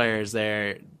 former players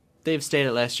there, they've stayed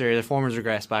at Leicester, their form has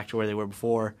regressed back to where they were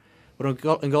before. But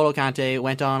N'Golo Kante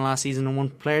went on last season and won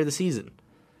Player of the Season.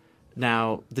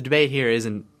 Now, the debate here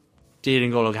isn't, did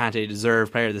N'Golo Kante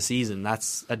deserve player of the season?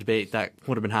 That's a debate that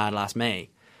would have been had last May.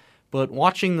 But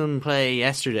watching them play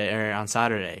yesterday, or on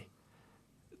Saturday,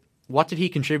 what did he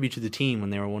contribute to the team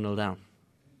when they were 1-0 down?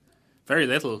 Very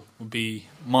little would be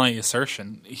my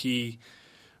assertion.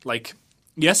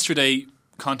 Yesterday,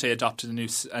 Conte adopted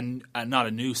not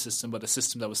a new system, but a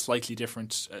system that was slightly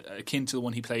different, akin to the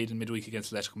one he played in midweek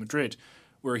against Atletico Madrid,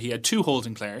 where he had 2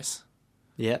 holding players.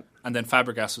 Yeah. And then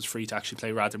Fabregas was free to actually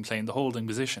play rather than playing the holding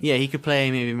position. Yeah, he could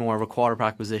play maybe more of a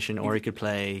quarterback position, or he could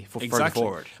play further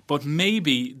forward. But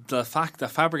maybe the fact that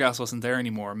Fabregas wasn't there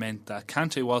anymore meant that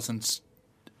Kante wasn't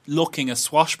looking as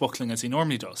swashbuckling as he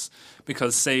normally does.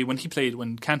 Because, say, when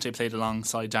Kante played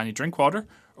alongside Danny Drinkwater,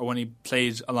 or when he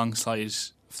played alongside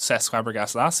Cesc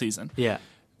Fabregas last season,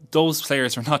 those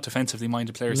players are not defensively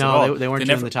minded players at all. No, they weren't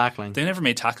doing the tackling. They never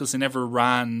made tackles. They never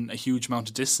ran a huge amount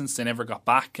of distance. They never got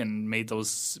back and made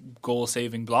those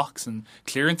goal-saving blocks and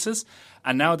clearances.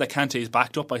 And now that Kante is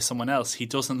backed up by someone else, he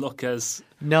doesn't look as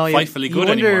frightfully good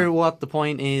anymore. You wonder what the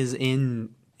point is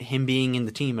in him being in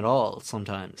the team at all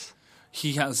sometimes.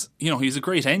 He has, he's a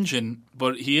great engine,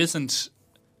 but he isn't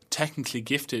technically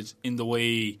gifted in the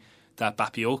way that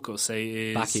Bakayoko, say,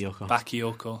 is.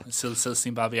 Bakayoko.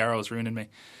 Celestine Babayaro is ruining me.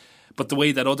 But the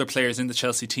way that other players in the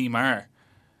Chelsea team are,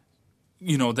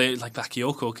 they like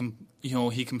Bakayoko can,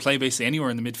 he can play basically anywhere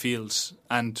in the midfield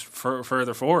and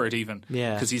further forward even.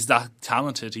 Yeah. Because he's that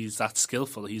talented, he's that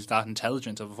skillful, he's that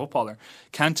intelligent of a footballer.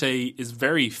 Kante is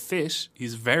very fit.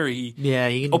 He's very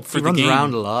he up for the runs game.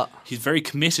 Around a lot. He's very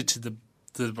committed to the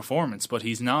performance, but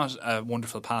he's not a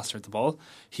wonderful passer at the ball.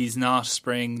 He's not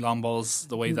spraying long balls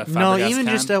the way that Fabregas No, even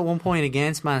can. just at one point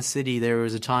against Man City, there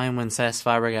was a time when Cesc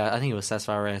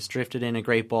Fabregas drifted in a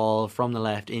great ball from the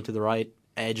left into the right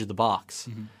edge of the box.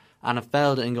 Mm-hmm. And it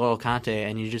fell to N'Golo Kante,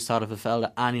 and you just thought if it fell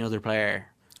to any other player,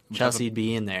 Chelsea would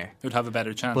be in there. It would have a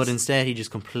better chance. But instead, he just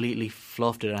completely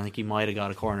fluffed it. I think he might have got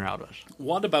a corner out of it.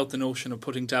 What about the notion of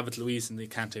putting David Luiz in the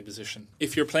Kante position?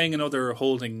 If you're playing another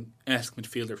holding-esque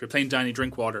midfielder, if you're playing Danny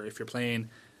Drinkwater, if you're playing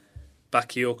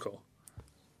Bakayoko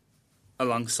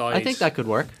alongside... I think that could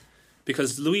work.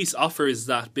 Because Luiz offers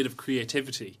that bit of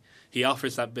creativity. He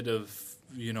offers that bit of,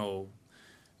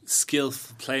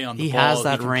 skillful play on the ball. He has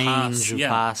that range of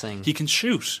passing. He can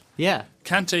shoot. Yeah.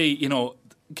 Kante,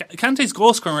 Kante's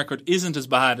goal scoring record isn't as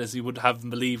bad as you would have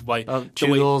believed by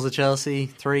 2 goals at Chelsea,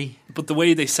 3. But the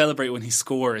way they celebrate when he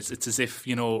scores, it's as if a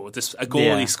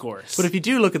goalie scores. But if you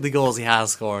do look at the goals he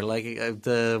has scored, like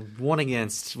the one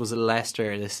against was it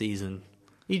Leicester this season,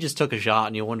 he just took a shot,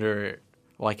 and you wonder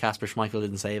why Kasper Schmeichel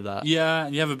didn't save that. Yeah,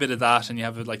 and you have a bit of that, and you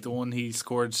have the one he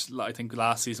scored, I think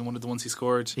last season. One of the ones he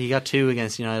scored. He got 2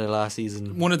 against United last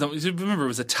season. One of them, remember, it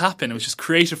was a tap in. It was just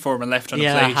created for him and left on a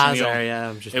plate.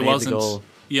 Hazard, just it made wasn't. The goal.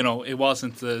 It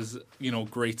wasn't as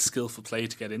great skillful play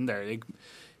to get in there.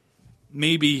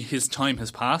 Maybe his time has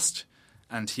passed,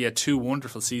 and he had 2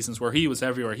 wonderful seasons where he was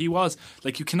everywhere. He was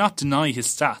you cannot deny his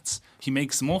stats. He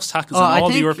makes the most tackles in all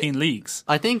the European leagues.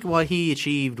 I think what he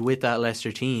achieved with that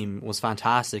Leicester team was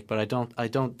fantastic, but I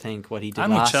don't think what he did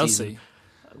and last with Chelsea season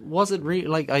was it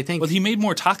really I think. Well, he made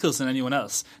more tackles than anyone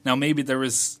else. Now maybe there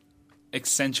was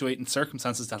accentuating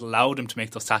circumstances that allowed him to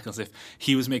make those tackles if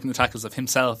he was making the tackles of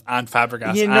himself and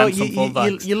Fabregas and some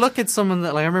fullbacks. You look at someone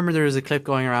that I remember there was a clip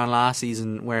going around last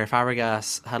season where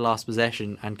Fabregas had lost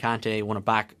possession and Kante won it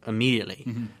back immediately,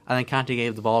 and then Kante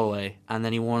gave the ball away, and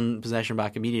then he won possession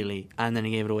back immediately, and then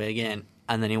he gave it away again,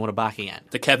 and then he won it back again.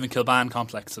 The Kevin Kilbane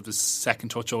complex of his second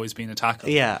touch always being a tackle.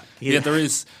 Yeah. There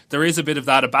is a bit of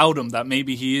that about him, that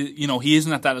maybe he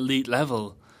isn't at that elite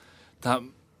level that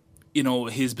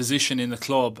his position in the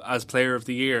club as player of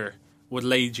the year would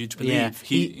lead you to believe.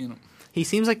 He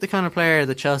seems like the kind of player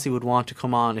that Chelsea would want to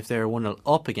come on if they're 1-0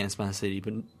 up against Man City,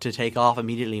 but to take off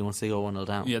immediately once they go 1-0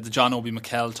 down. Yeah, the John Obi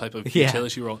Mikel type of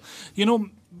utility role.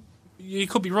 You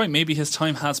could be right. Maybe his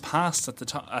time has passed at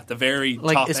the very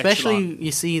top especially echelon.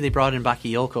 You see they brought in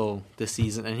Bakayoko this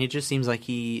season, and he just seems like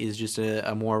he is just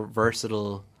a more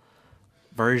versatile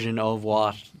version of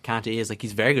what Kante is.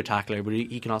 He's a very good tackler, but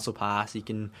he can also pass. He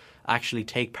can actually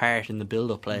take part in the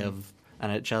build-up play of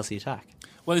a Chelsea attack.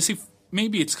 Well, you see,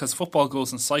 maybe it's because football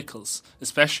goes in cycles,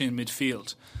 especially in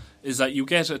midfield, is that you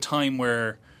get a time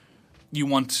where you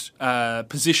want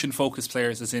position-focused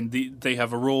players, as in they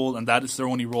have a role and that is their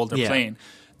only role they're playing.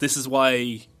 This is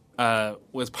why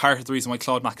was part of the reason why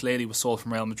Claude Makélélé was sold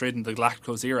from Real Madrid in the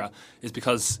Galacticos era, is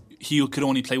because he could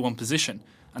only play one position.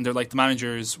 And they're the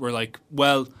managers were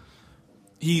well,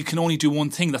 he can only do one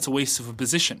thing. That's a waste of a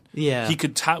position. Yeah, we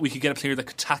could get a player that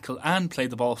could tackle and play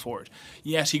the ball forward.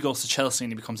 Yet he goes to Chelsea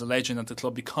and he becomes a legend at the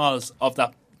club because of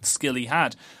that skill he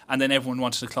had. And then everyone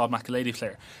wanted a Claude Makélélé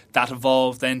player. That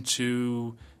evolved then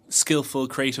to skillful,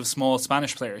 creative, small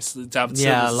Spanish players. David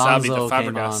Silva, Xavi, the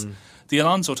Fabregas, the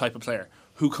Alonso type of player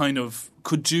who kind of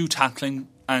could do tackling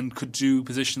and could do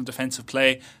positional defensive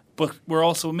play, but were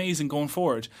also amazing going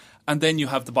forward. And then you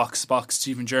have the box-to-box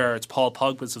Steven Gerrards, Paul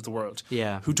Pogba's of the world,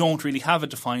 who don't really have a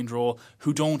defined role,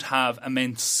 who don't have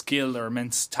immense skill or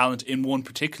immense talent in one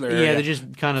particular area. Yeah, they're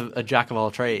just kind of a jack of all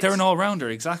trades. They're an all-rounder,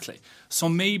 exactly. So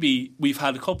maybe we've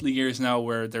had a couple of years now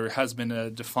where there has been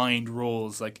a defined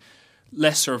roles, like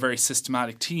Leicester, a very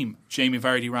systematic team. Jamie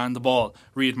Vardy ran the ball.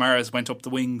 Riyad Mahrez went up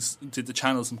the wings, did the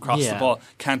channels and crossed the ball.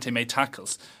 Kante made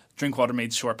tackles. Drinkwater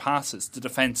made short passes. The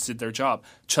defence did their job.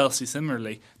 Chelsea,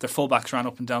 similarly, their fullbacks ran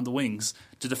up and down the wings.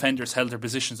 The defenders held their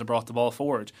positions and brought the ball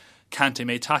forward. Kante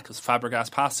made tackles.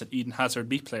 Fabregas passed it. Eden Hazard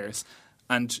beat players.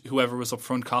 And whoever was up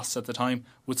front, Costa at the time,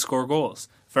 would score goals.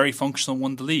 Very functional,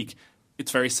 won the league.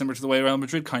 It's very similar to the way Real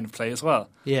Madrid kind of play as well.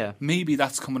 Yeah. Maybe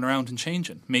that's coming around and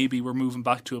changing. Maybe we're moving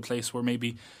back to a place where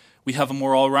maybe we have a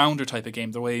more all-rounder type of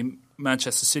game, the way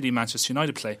Manchester City, Manchester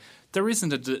United play. There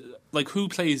isn't who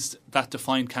plays that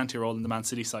defined Kante role in the Man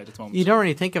City side at the moment? You don't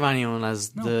really think of anyone as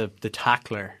the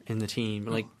tackler in the team.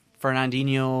 Like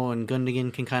Fernandinho and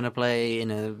Gundogan can kind of play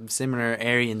in a similar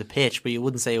area in the pitch, but you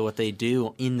wouldn't say what they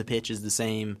do in the pitch is the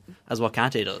same as what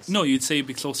Kante does. No, you'd say it'd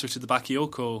be closer to the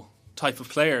Bakayoko type of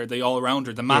player, the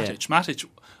all-rounder, the Matic. Yeah. Matic,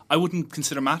 I wouldn't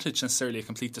consider Matic necessarily a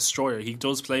complete destroyer. He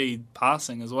does play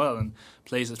passing as well and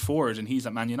plays it forward, and he's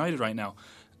at Man United right now.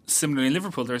 Similarly in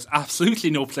Liverpool, there's absolutely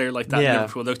no player like that in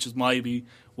Liverpool, which is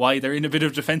why they're in a bit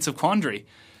of defensive quandary.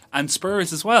 And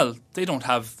Spurs as well, they don't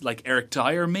have like Eric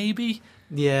Dyer maybe,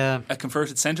 a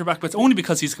converted centre-back, but it's only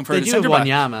because he's a converted centre-back. They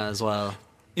do have Wanyama as well.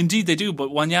 Indeed they do, but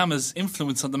Wanyama's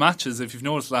influence on the matches, if you've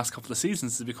noticed the last couple of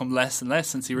seasons, has become less and less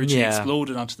since he originally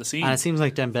exploded onto the scene. And it seems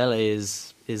like Dembele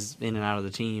is in and out of the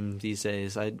team these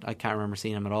days. I can't remember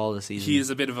seeing him at all this season. He is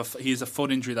he has a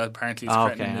foot injury that apparently is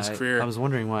threatening his career. I was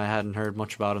wondering why I hadn't heard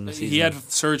much about him this season. He had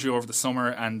surgery over the summer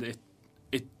and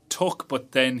it took,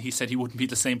 but then he said he wouldn't be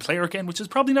the same player again, which is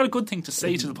probably not a good thing to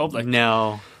say to the public.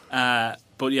 No.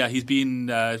 But yeah, he's been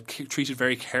treated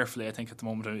very carefully, I think, at the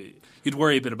moment. You'd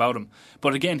worry a bit about him.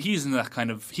 But again, he's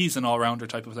an all-rounder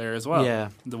type of player as well. Yeah.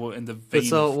 In the vein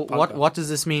so what does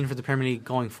this mean for the Premier League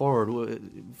going forward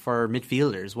for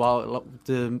midfielders? Well,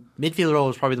 the midfield role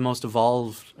is probably the most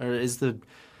evolved, or is the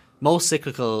most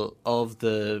cyclical of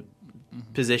the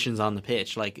positions on the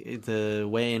pitch. Like the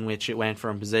way in which it went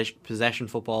from possession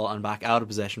football and back out of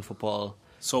possession football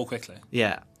so quickly.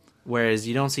 Yeah. Whereas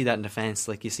you don't see that in defence.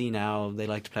 Like you see now, they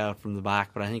like to play out from the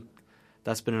back, but I think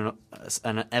that's been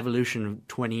an evolution of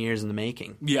 20 years in the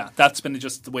making. Yeah, that's been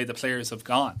just the way the players have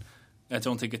gone. I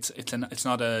don't think it's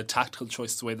not a tactical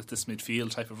choice the way that this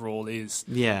midfield type of role is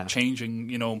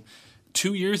changing.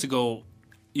 2 years ago,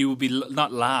 you would be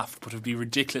not laughed, but it would be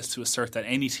ridiculous to assert that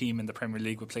any team in the Premier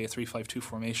League would play a 3-5-2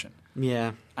 formation.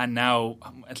 Yeah. And now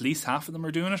at least half of them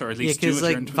are doing it, or at least do it.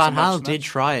 Because Van Gaal did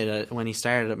try it when he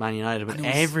started at Man United, but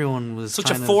everyone was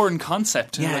such a foreign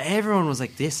concept. Yeah, everyone was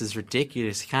like, "This is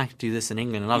ridiculous. You can't do this in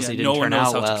England." And obviously, it didn't turn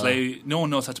out well. No one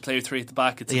knows how to play a three at the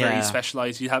back. It's very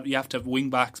specialised. You have to have wing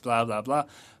backs, blah blah blah.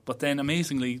 But then,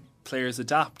 amazingly, players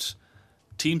adapt,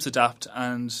 teams adapt,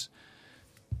 and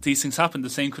these things happen. The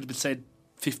same could have been said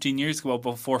 15 years ago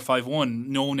about 4-5-1.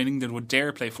 No one in England would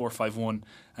dare play 4-5-1, and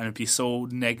it'd be so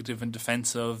negative and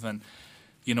defensive, and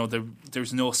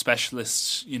there's no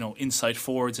specialist inside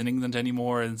forwards in England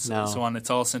anymore, and so on.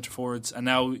 It's all centre forwards, and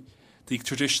now the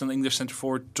traditional English centre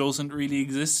forward doesn't really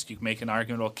exist. You can make an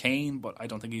argument about Kane, but I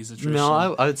don't think he's a traditional.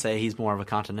 No, I would say he's more of a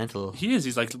continental. He is.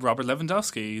 He's like Robert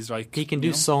Lewandowski. He's like he can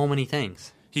do so many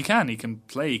things. He can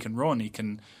play. He can run. He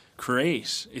can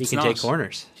create. He can take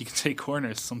corners. He can take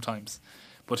corners sometimes.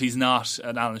 But he's not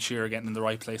an Alan Shearer getting in the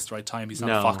right place at the right time. He's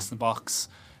not Fox in the box,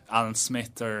 Alan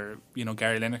Smith, or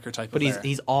Gary Lineker type of player. But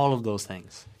he's all of those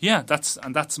things. Yeah, that's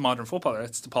modern football.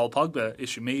 That's the Paul Pogba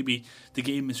issue. Maybe the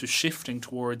game is just shifting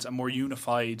towards a more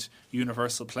unified,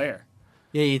 universal player.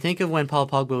 Yeah, you think of when Paul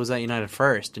Pogba was at United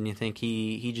first, and you think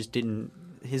he just didn't,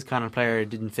 his kind of player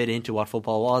didn't fit into what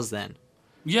football was then.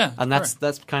 Yeah, and that's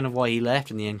kind of why he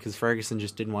left in the end, because Ferguson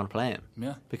just didn't want to play him.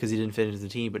 Yeah, because he didn't fit into the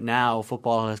team. But now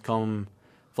football has come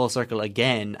full circle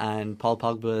again, and Paul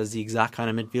Pogba is the exact kind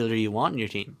of midfielder you want in your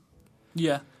team.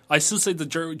 Yeah, I still say the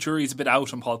jury's a bit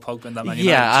out on Paul Pogba in that Man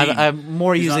United team. I'm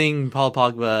more using Paul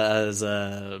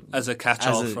Pogba as a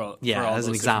catch-all for all as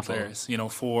an example. Players.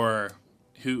 For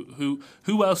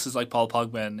who else is like Paul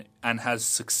Pogba and has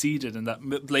succeeded in that?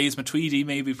 Blaise Matuidi,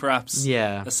 maybe perhaps.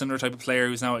 Yeah, a similar type of player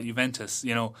who's now at Juventus.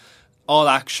 All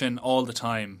action all the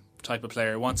time type of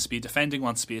player. Wants to be defending,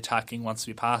 wants to be attacking, wants to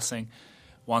be passing.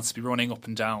 wants to be running up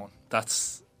and down.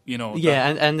 That's, you know...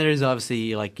 Yeah, and there's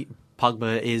obviously, like,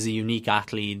 Pogba is a unique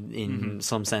athlete in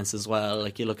some sense as well.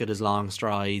 Like, you look at his long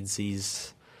strides,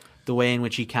 the way in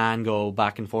which he can go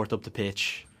back and forth up the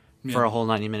pitch for a whole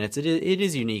 90 minutes. It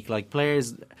is unique. Like,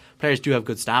 players do have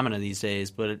good stamina these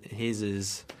days, but his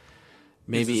is...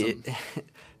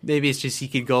 Maybe it's just he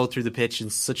could go through the pitch in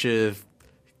such a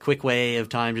quick way of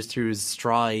time just through his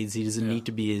strides. He doesn't need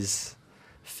to be as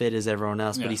fit as everyone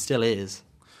else, but he still is.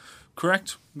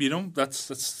 Correct. You know,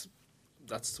 that's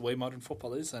the way modern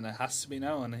football is, and it has to be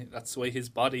now, and that's the way his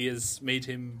body has made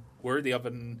him worthy of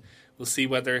it, and we'll see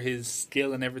whether his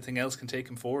skill and everything else can take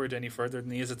him forward any further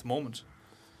than he is at the moment.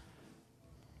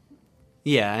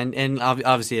 Yeah, and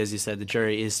obviously, as you said, the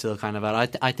jury is still kind of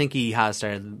out. I think he has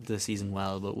started the season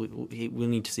well, but we'll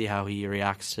need to see how he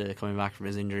reacts to coming back from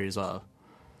his injury as well.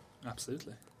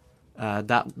 Absolutely.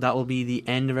 That will be the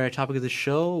end of our topic of the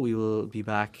show. We will be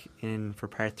back in for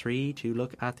part 3 to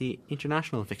look at the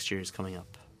international fixtures coming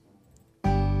up.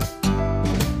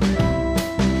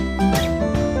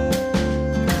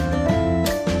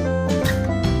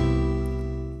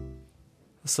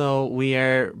 So we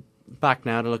are back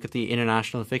now to look at the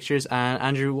international fixtures. And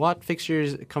Andrew, what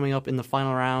fixtures coming up in the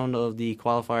final round of the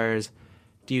qualifiers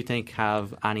do you think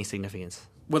have any significance?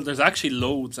 Well, there's actually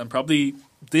loads, and probably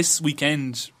this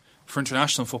weekend for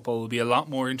international football will be a lot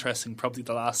more interesting, probably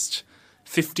the last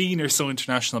 15 or so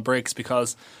international breaks,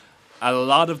 because a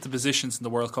lot of the positions in the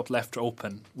World Cup left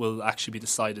open will actually be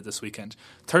decided this weekend.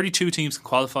 32 teams can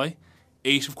qualify.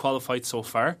 8 have qualified so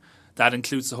far. That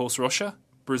includes the host Russia.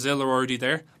 Brazil are already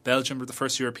there. Belgium are the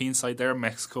first European side there.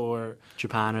 Mexico or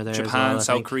Japan are there. Japan, as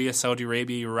well, South Korea, Saudi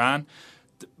Arabia, Iran.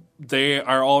 They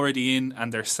are already in,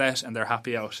 and they're set, and they're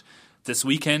happy out. This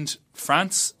weekend,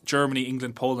 France, Germany,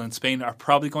 England, Poland, and Spain are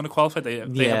probably going to qualify. They have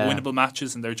winnable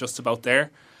matches, and they're just about there.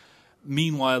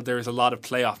 Meanwhile, there's a lot of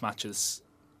playoff matches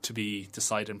to be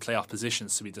decided and playoff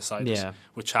positions to be decided,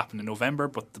 which happen in November.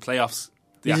 But the playoffs...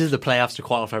 These are the playoffs to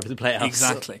qualify for the playoffs.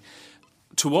 Exactly.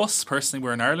 To us, personally,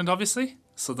 we're in Ireland, obviously.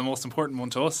 So the most important one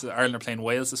to us is Ireland are playing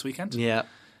Wales this weekend. Yeah.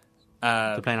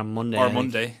 They're playing on Monday. Or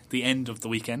Monday, the end of the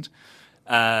weekend,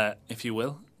 if you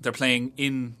will. They're playing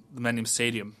in the Millennium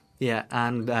Stadium. Yeah,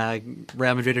 and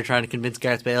Real Madrid are trying to convince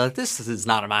Gareth Bale that this is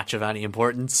not a match of any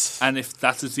importance. And if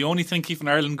that is the only thing keeping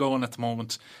Ireland going at the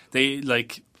moment, they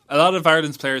a lot of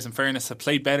Ireland's players, in fairness, have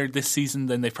played better this season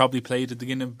than they've probably played at the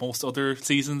beginning of most other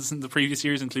seasons in the previous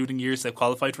years, including years they've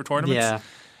qualified for tournaments. Yeah.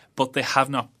 But they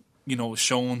have not,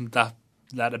 shown that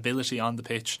ability on the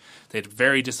pitch. They had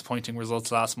very disappointing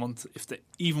results last month. If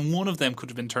even one of them could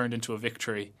have been turned into a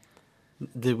victory,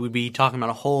 they would be talking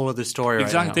about a whole other story.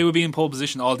 Exactly. Right now. They would be in pole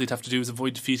position. All they'd have to do is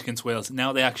avoid defeat against Wales.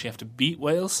 Now they actually have to beat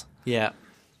Wales. Yeah.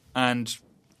 And,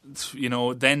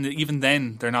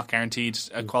 then they're not guaranteed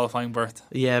a qualifying berth.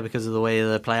 Yeah, because of the way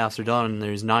the playoffs are done.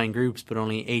 There's 9 groups, but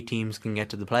only 8 teams can get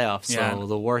to the playoffs. So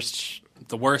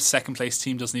the worst second place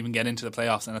team doesn't even get into the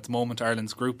playoffs. And at the moment,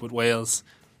 Ireland's group with Wales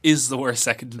is the worst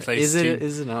second place team.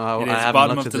 Is it? No, it I is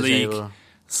bottom of the league. Table.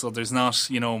 So there's not,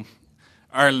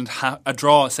 Ireland a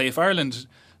draw. Say if Ireland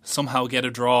somehow get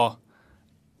a draw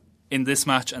in this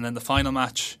match and then the final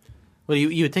match. Well,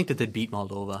 you would think that they'd beat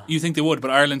Moldova. You think they would,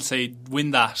 but Ireland say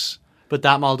win that. But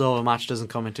that Moldova match doesn't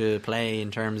come into play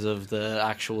in terms of the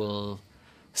actual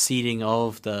seeding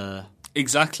of the...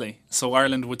 Exactly. So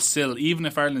Ireland would still, even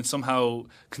if Ireland somehow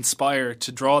conspire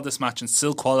to draw this match and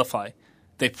still qualify,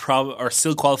 or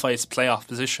still qualify as playoff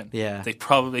position. Yeah. They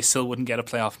probably still wouldn't get a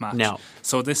playoff match. No.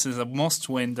 So this is a must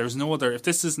win. There's no other. If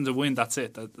this isn't a win, that's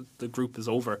it. The group is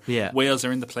over. Yeah. Wales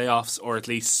are in the playoffs, or at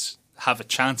least have a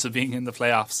chance of being in the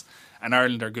playoffs, and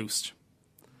Ireland are goosed.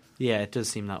 Yeah, it does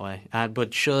seem that way.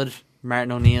 But should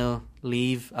Martin O'Neill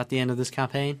leave at the end of this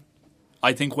campaign?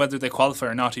 I think whether they qualify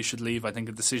or not, he should leave. I think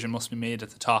a decision must be made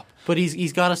at the top. But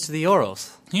he's got us to the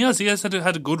Euros. He has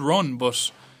had a good run,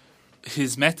 but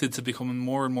his methods are becoming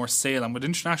more and more stale. And with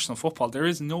international football, there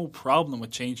is no problem with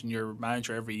changing your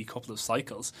manager every couple of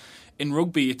cycles. In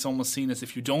rugby, it's almost seen as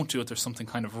if you don't do it, there's something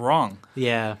kind of wrong.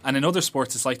 Yeah. And in other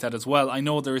sports, it's like that as well. I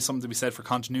know there is something to be said for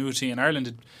continuity, and Ireland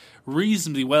did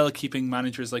reasonably well keeping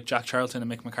managers like Jack Charlton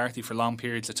and Mick McCarthy for long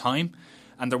periods of time.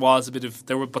 And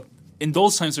but in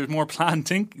those times, there was more planned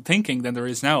thinking than there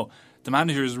is now. The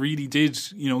managers really did,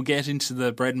 get into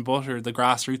the bread and butter, the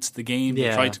grassroots of the game. Yeah.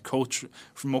 They tried to coach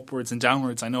from upwards and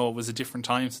downwards. I know it was a different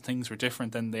time, so things were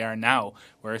different than they are now,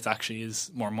 where it actually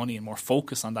is more money and more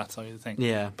focus on that side of the thing.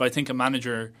 Yeah. But I think a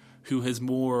manager who has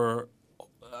more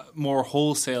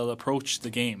wholesale approach to the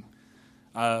game,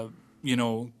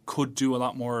 could do a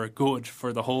lot more good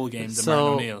for the whole game than Martin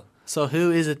O'Neill. So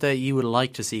who is it that you would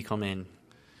like to see come in?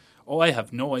 Oh, I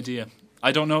have no idea.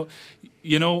 I don't know.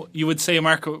 You know, you would say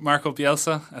Marco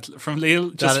Bielsa from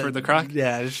Lille just for the crack.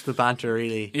 Yeah, just the banter,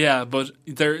 really. Yeah, but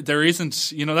there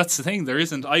isn't. You know, that's the thing. There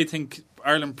isn't. I think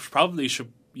Ireland probably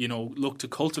should, you know, look to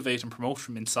cultivate and promote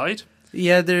from inside.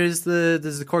 Yeah, there's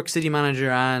the Cork City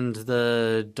manager and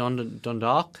the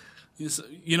Dundalk.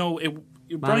 You know,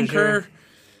 Brian Kerr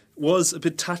was a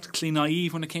bit tactically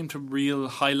naive when it came to real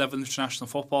high level international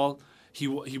football. He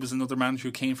was another manager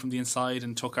who came from the inside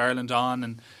and took Ireland on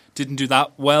and didn't do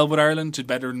that well with Ireland. Did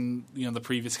better than, you know, the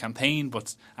previous campaign,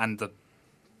 and the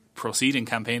preceding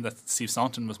campaign that Steve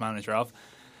Staunton was manager of.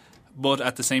 But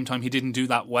at the same time, he didn't do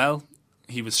that well.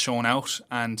 He was shown out,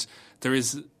 and there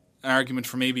is an argument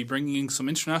for maybe bringing in some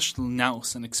international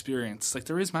nous and experience. Like,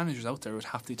 there is managers out there who would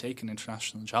happily take an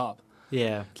international job.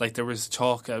 Yeah, like there was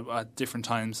talk at different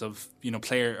times of, you know,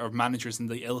 player or managers in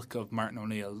the ilk of Martin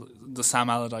O'Neill, the Sam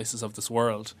Allardyces of this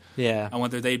world, and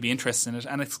whether they'd be interested in it.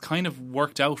 And it's kind of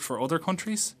worked out for other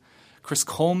countries. Chris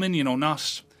Coleman, you know,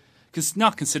 not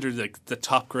considered like the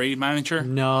top grade manager.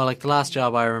 No, like the last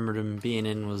job I remembered him being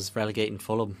in was relegating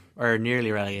Fulham, or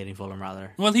nearly relegating Fulham,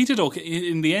 rather. Well, he did okay.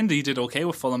 In the end, he did okay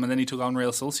with Fulham, and then he took on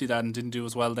Real Sociedad and didn't do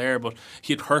as well there. But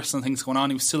he had personal things going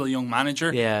on. He was still a young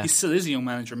manager. Yeah. He still is a young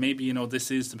manager. Maybe, you know,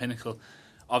 this is the pinnacle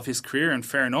of his career, and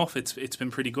fair enough, it's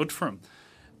been pretty good for him.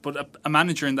 But a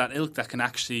manager in that ilk that can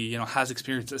actually, you know, has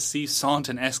experience, a Steve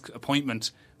Staunton-esque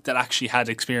appointment that actually had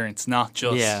experience, not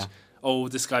just... oh,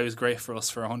 this guy was great for us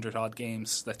for 100 odd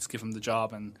games, let's give him the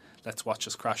job and let's watch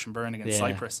us crash and burn against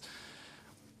Cyprus.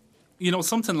 You know,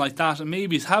 something like that, and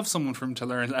maybe have someone for him to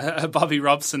learn, a Bobby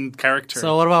Robson character.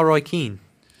 So what about Roy Keane?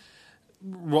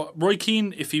 Roy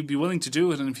Keane, if he'd be willing to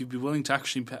do it, and if he'd be willing to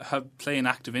actually play an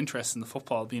active interest in the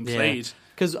football being played.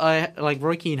 Because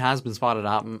Roy Keane has been spotted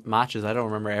at matches. I don't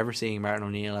remember ever seeing Martin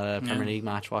O'Neill at a Premier League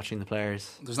match watching the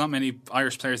players. There's not many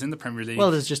Irish players in the Premier League.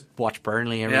 Well, there's just watch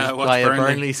Burnley. Buy a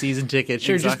Burnley season ticket.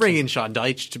 Sure, just bring in Sean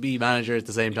Dyche to be manager at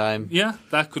the same time. Yeah,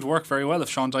 that could work very well. If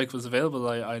Sean Dyche was available,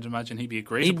 I'd imagine he'd be a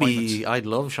great appointment. I'd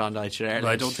love Sean Dyche there. But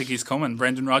I don't think he's coming.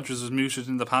 Brendan Rodgers was muted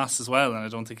in the past as well, and I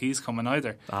don't think he's coming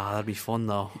either. That'd be fun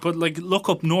though. But look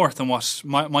up north and what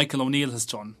Michael O'Neill has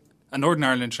done. A Northern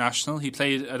Ireland international. He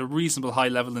played at a reasonable high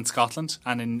level in Scotland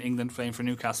and in England, playing for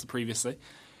Newcastle previously.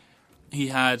 He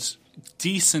had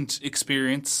decent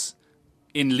experience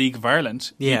in League of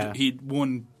Ireland. Yeah. He'd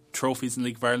won trophies in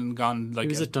League of Ireland. He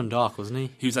was at Dundalk, wasn't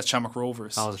he? He was at Shamrock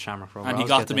Rovers. Oh, it was Shamrock Rovers. And he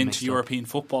got them into European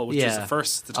football, which is the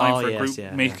first at the time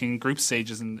for making group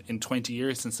stages in 20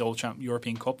 years since the old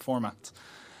European Cup format.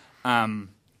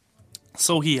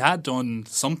 So he had done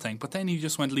something, but then he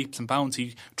just went leaps and bounds.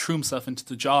 He threw himself into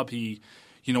the job. He,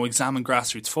 you know, examined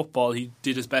grassroots football. He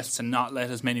did his best to not let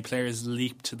as many players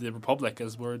leap to the Republic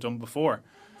as were done before.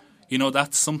 You know,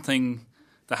 that's something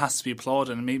that has to be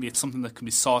applauded, and maybe it's something that can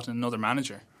be sought in another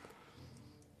manager.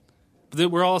 But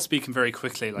we're all speaking very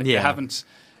quickly. They haven't...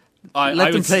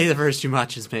 Let them play the first two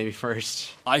matches maybe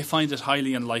first. I find it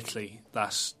highly unlikely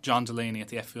that John Delaney at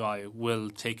the FAI will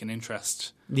take an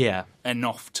interest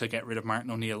enough to get rid of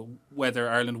Martin O'Neill, whether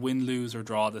Ireland win, lose or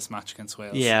draw this match against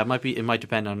Wales. Yeah, it might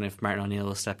depend on if Martin O'Neill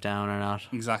will step down or not.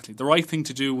 Exactly. The right thing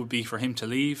to do would be for him to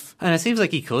leave. And it seems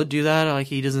like he could do that. Like,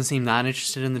 he doesn't seem that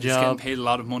interested in the job. He's getting paid a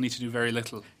lot of money to do very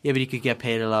little. Yeah, but he could get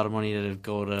paid a lot of money to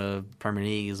go to Premier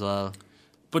League as well.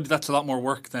 But that's a lot more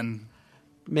work than...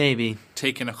 Maybe.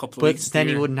 Taking a couple of weeks. But then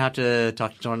you wouldn't have to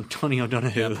talk to Tony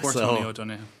O'Donoghue. Yeah, poor Tony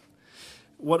O'Donoghue.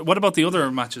 What about the other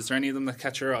matches? Are there any of them that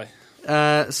catch your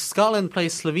eye? Scotland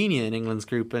plays Slovenia in England's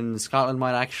group, and Scotland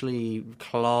might actually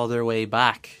claw their way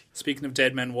back. Speaking of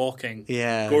dead men walking,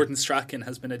 Gordon Strachan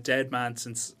has been a dead man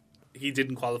since he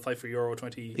didn't qualify for Euro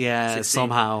 2016. Yeah,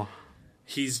 somehow.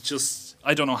 He's just...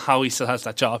 I don't know how he still has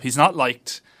that job. He's not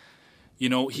liked... You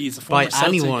know, he's a former Celtic.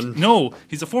 Anyone. No,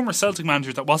 he's a former Celtic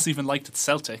manager that wasn't even liked at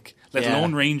Celtic, let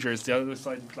alone Rangers, the other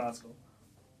side of Glasgow.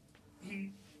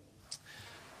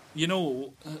 You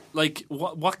know,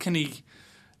 what can he...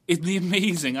 It'd be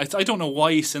amazing. I don't know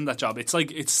why he's in that job. It's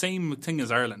like, it's same thing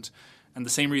as Ireland. And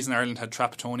the same reason Ireland had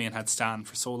Trapattoni and had Stan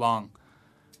for so long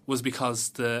was because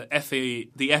the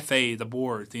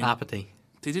board... Apathy.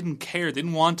 They didn't care. They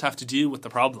didn't want to have to deal with the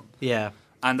problem. Yeah.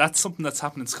 And that's something that's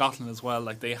happened in Scotland as well.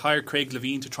 Like, they hired Craig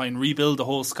Levein to try and rebuild the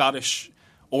whole Scottish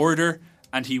order,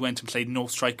 and he went and played no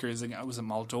strikers. It was in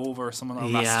Moldova or someone, or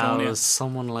Macedonia. Yeah, it was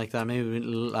someone like that. Maybe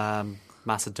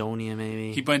Macedonia,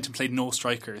 maybe. He went and played no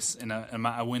strikers in a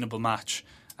winnable match,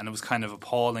 and it was kind of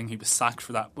appalling. He was sacked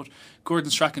for that. But Gordon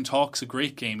Strachan talks a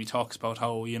great game. He talks about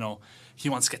how, you know, he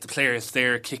wants to get the players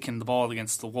there kicking the ball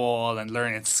against the wall and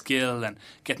learning skill and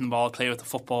getting the ball, play with the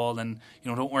football, and, you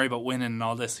know, don't worry about winning and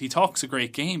all this. He talks a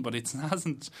great game, but it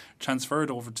hasn't transferred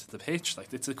over to the pitch.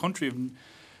 Like, it's a country of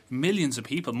millions of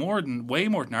people, way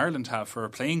more than Ireland have for a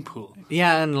playing pool.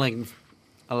 Yeah, and like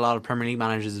a lot of Premier League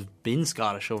managers have been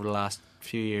Scottish over the last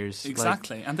few years.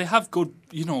 Exactly, and they have good,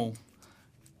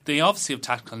 they obviously have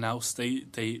tactical nous.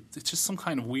 It's just some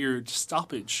kind of weird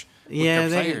stoppage. Yeah,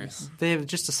 with their players. They have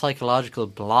just a psychological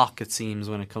block, it seems,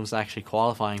 when it comes to actually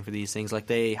qualifying for these things. Like,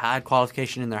 they had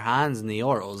qualification in their hands in the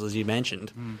Euros, as you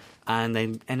mentioned, and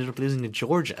they ended up losing to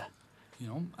Georgia.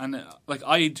 And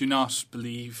I do not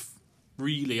believe,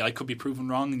 really, I could be proven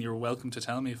wrong, and you're welcome to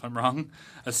tell me if I'm wrong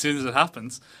as soon as it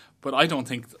happens. But I don't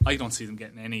see them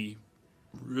getting any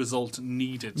result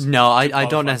needed. No, I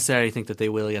don't necessarily think that they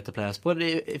will get the playoffs, but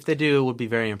if they do, it would be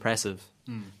very impressive,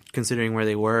 considering where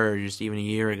they were just even a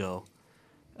year ago.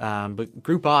 But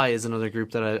Group I is another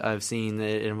group that I've seen.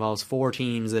 It involves 4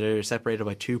 teams that are separated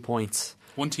by 2 points.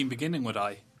 One team beginning with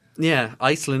I. Yeah,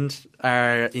 Iceland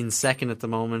are in second at the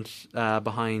moment,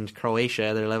 behind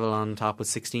Croatia. They're level on top with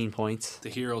 16 points. The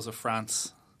heroes of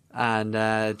France.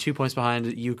 And 2 points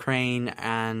behind Ukraine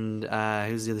and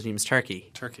who's the other team? It's Turkey.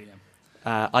 Turkey,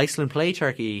 yeah. Iceland play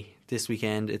Turkey this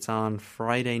weekend. It's on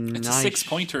Friday night. It's a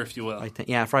 6-pointer, if you will.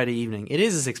 Yeah, Friday evening. It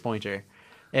is a 6-pointer.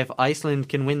 If Iceland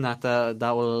can win that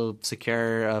will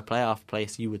secure a playoff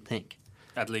place, you would think.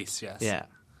 At least, yes. Yeah.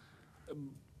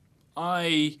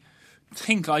 I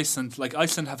think Iceland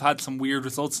have had some weird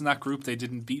results in that group. They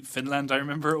didn't beat Finland, I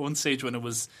remember, at one stage when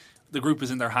the group was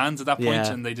in their hands at that point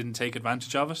and they didn't take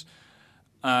advantage of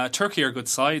it. Turkey are a good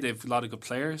side. They have a lot of good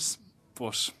players,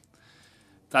 but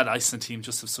that Iceland team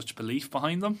just have such belief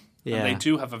behind them. Yeah. And they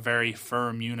do have a very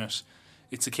firm unit.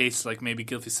 It's a case like maybe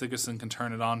Gylfi Sigurdsson can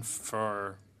turn it on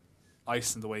for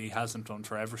Iceland the way he hasn't done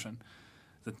for Everton.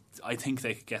 That I think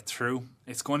they could get through.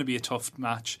 It's going to be a tough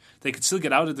match. They could still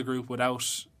get out of the group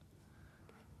without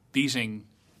beating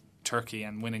Turkey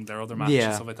and winning their other matches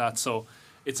and stuff like that. So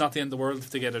it's not the end of the world if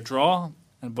they get a draw,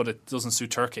 but it doesn't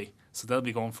suit Turkey. So they'll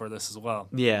be going for this as well.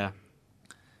 Yeah.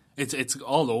 It's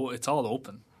all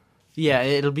open. Yeah,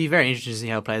 it'll be very interesting to see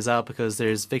how it plays out, because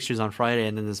there's fixtures on Friday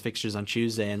and then there's fixtures on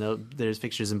Tuesday, and there's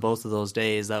fixtures in both of those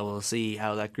days that we'll see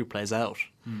how that group plays out.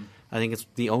 I think it's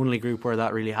the only group where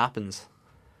that really happens.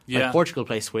 Yeah. Like Portugal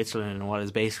plays Switzerland in what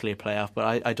is basically a playoff,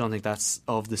 but I don't think that's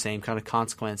of the same kind of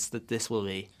consequence that this will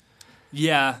be.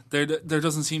 Yeah, there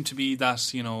doesn't seem to be that,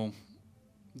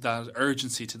 that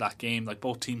urgency to that game. Like,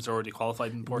 both teams are already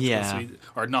qualified in Portugal,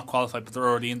 or not qualified, but they're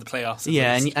already in the playoffs.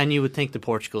 Yeah, and you would think that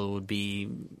Portugal would be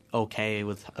okay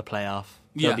with a playoff.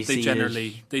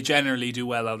 They generally do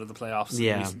well out of the playoffs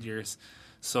in recent years,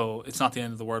 so it's not the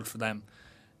end of the world for them.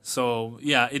 So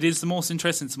yeah, it is the most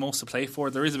interesting. It's the most to play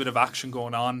for. There is a bit of action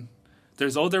going on.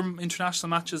 There's other international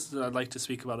matches that I'd like to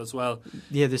speak about as well.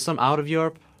 Yeah, there's some out of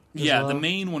Europe. Yeah, the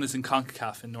main one is in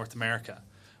CONCACAF in North America,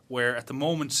 where at the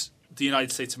moment the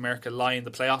United States of America lie in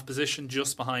the playoff position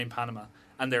just behind Panama,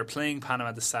 and they're playing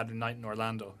Panama this Saturday night in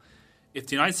Orlando. If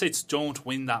the United States don't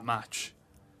win that match,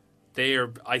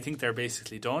 I think they're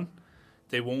basically done.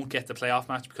 They won't get the playoff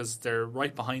match because they're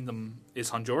right behind them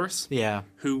is Honduras,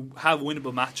 who have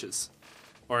winnable matches,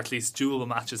 or at least doable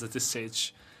matches at this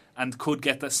stage, and could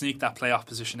sneak that playoff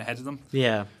position ahead of them.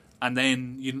 Yeah. And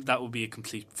then that would be a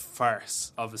complete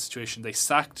farce of a situation. They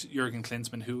sacked Jurgen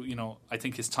Klinsmann, who, I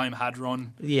think his time had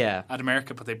run at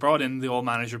America, but they brought in the old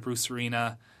manager, Bruce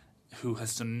Arena, who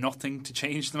has done nothing to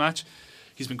change the match.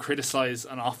 He's been criticised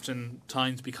and often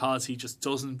times because he just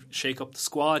doesn't shake up the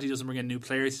squad, he doesn't bring in new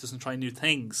players, he doesn't try new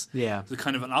things. Yeah. It's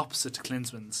kind of an opposite to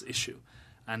Klinsmann's issue.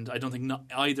 And I don't think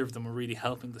either of them are really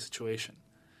helping the situation.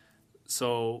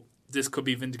 So this could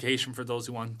be vindication for those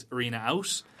who want Arena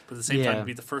out. But at the same time, it'd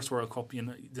be the first World Cup the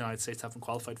United States haven't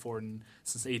qualified for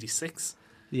since '86.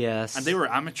 Yes. And they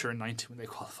were amateur in '90 when they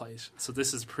qualified. So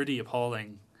this is pretty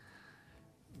appalling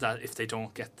that if they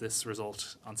don't get this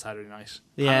result on Saturday night.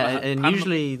 Yeah, Panama,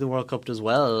 usually the World Cup does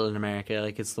well in America.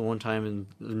 Like, it's the one time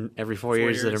in every 4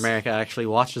 years that America actually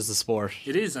watches the sport.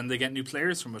 It is, and they get new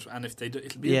players from it. And if they do,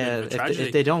 it'll be a bit of a tragedy.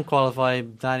 If they don't qualify,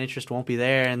 that interest won't be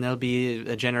there, and there'll be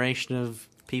a generation of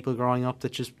people growing up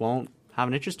that just won't have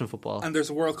an interest in football. And there's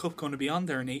a World Cup going to be on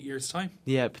there in 8 years' time.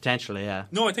 Yeah, potentially, yeah.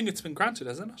 No, I think it's been granted,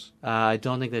 hasn't it? I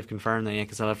don't think they've confirmed that yet,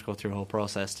 because I'll have to go through a whole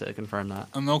process to confirm that.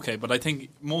 Okay, but I think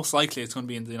most likely it's going to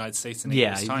be in the United States in 8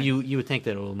 years' time. Yeah, you would think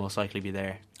that it will most likely be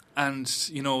there. And,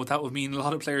 that would mean a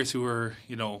lot of players who are,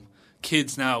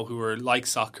 kids now who are like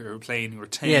soccer, who are playing, who are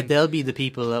 10. Yeah, they'll be the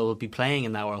people that will be playing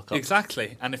in that World Cup.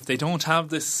 Exactly. And if they don't have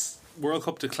this World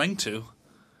Cup to cling to,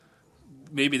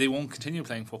 maybe they won't continue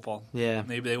playing football. Yeah.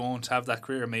 Maybe they won't have that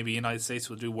career. Maybe the United States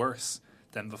will do worse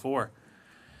than before.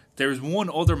 There's one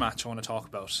other match I want to talk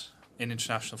about in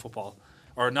international football.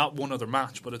 Or not one other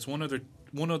match, but it's one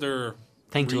other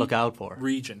thing to look out for.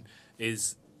 Region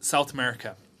is South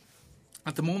America.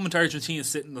 At the moment, Argentina is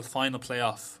sitting in the final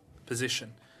playoff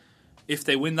position. If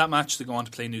they win that match, they go on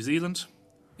to play New Zealand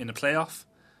in a playoff.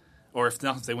 Or if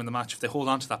not, if they win the match, if they hold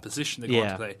on to that position, they go on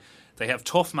to play. They have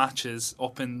tough matches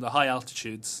up in the high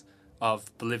altitudes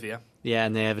of Bolivia. Yeah,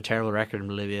 and they have a terrible record in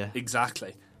Bolivia.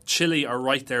 Exactly. Chile are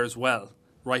right there as well,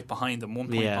 right behind them, 1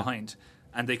 point behind.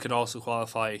 And they could also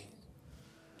qualify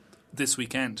this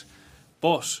weekend.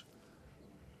 But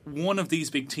one of these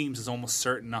big teams is almost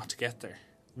certain not to get there.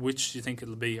 Which do you think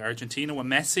it'll be? Argentina with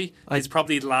Messi? It's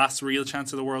probably the last real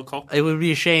chance of the World Cup. It would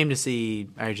be a shame to see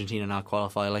Argentina not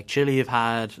qualify. Like Chile have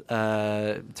had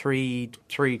three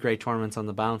great tournaments on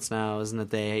the bounce now, isn't it?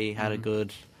 They had a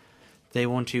good. They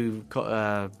won 2.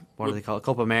 What do they call it?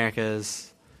 Copa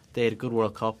Americas. They had a good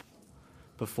World Cup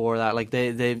before that. Like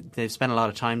they've spent a lot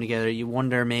of time together. You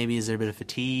wonder maybe is there a bit of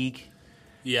fatigue?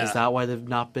 Yeah. Is that why they've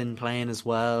not been playing as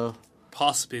well?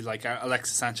 Possibly, like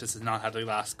Alexis Sanchez has not had the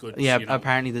last good. Yeah,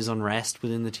 apparently there's unrest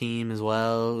within the team as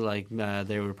well. Like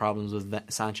there were problems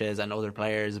with Sanchez and other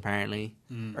players apparently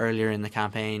earlier in the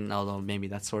campaign. Although maybe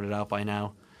that's sorted out by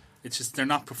now. It's just they're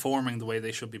not performing the way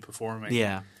they should be performing.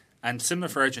 Yeah, and similar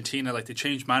for Argentina, like they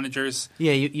changed managers.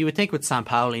 Yeah, you would think with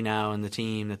Sampaoli now in the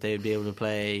team that they would be able to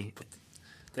play. But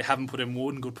they haven't put in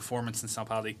one good performance since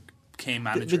Sampaoli became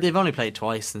manager. They've only played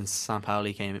twice since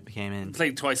Sampaoli came in.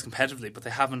 Played twice competitively, but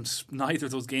they haven't. Neither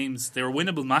of those games, they were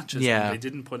winnable matches. Yeah, and they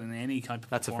didn't put in any kind of.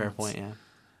 That's a fair point. Yeah,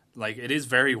 like it is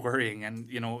very worrying, and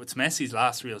it's Messi's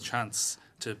last real chance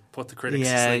to put the critics.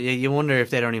 Yeah, to sleep. You wonder if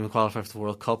they don't even qualify for the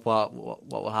World Cup. What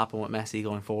will happen with Messi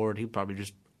going forward? He'll probably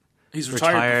just he's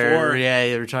retired before. Yeah,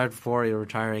 he retired before. He'll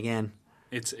retire again.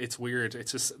 It's weird.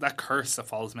 It's just that curse that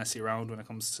follows Messi around when it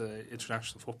comes to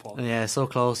international football. Yeah, so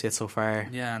close yet so far.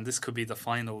 Yeah, and this could be the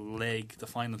final leg, the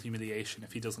final humiliation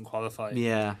if he doesn't qualify.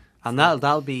 Yeah, and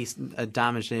that'll be a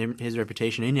damage to his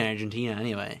reputation in Argentina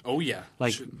anyway. Oh yeah,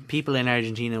 like people in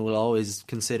Argentina will always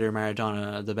consider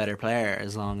Maradona the better player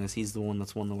as long as he's the one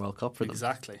that's won the World Cup for them.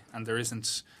 Exactly, and there's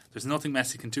nothing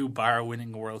Messi can do bar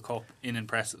winning a World Cup in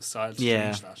impressive style to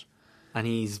change that. And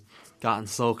he's gotten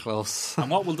so close. And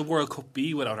what will the World Cup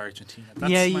be without Argentina?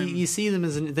 You see them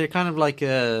as they're kind of like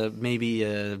maybe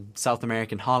a South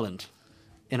American Holland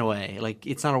in a way. Like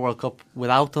it's not a World Cup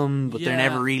without them, but they're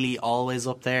never really always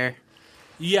up there.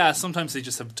 Yeah, sometimes they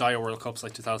just have dire World Cups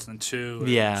like 2002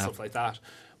 and stuff like that.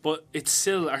 But it's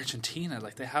still Argentina.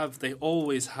 Like they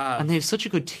always have, and they have such a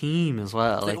good team as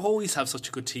well. They always have such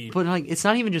a good team. But like, it's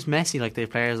not even just Messi. Like they have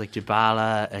players like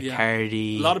Dybala,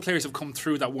 Icardi. A lot of players have come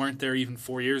through that weren't there even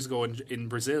 4 years ago in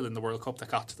Brazil in the World Cup that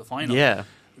got to the final. Yeah,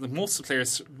 most of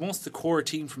the core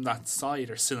team from that side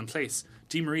are still in place.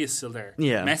 Di Maria's still there.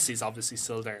 Yeah, Messi's obviously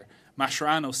still there.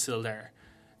 Mascherano's still there.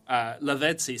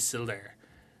 Lavezzi's still there.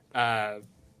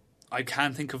 I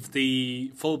can't think of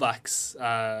the fullbacks.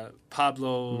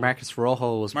 Marcus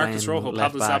Rojo, Pablo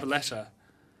Zabaleta.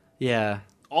 Yeah,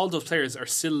 all those players are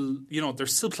still, they're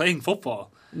still playing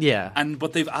football. Yeah,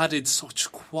 but they've added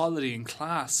such quality and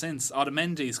class since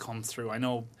Otamendi's come through. I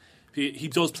know he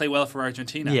does play well for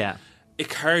Argentina. Yeah,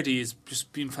 Icardi has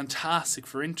just been fantastic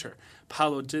for Inter.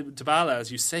 Paulo Dybala,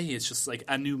 as you say, is just like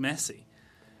a new Messi.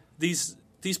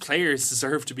 These players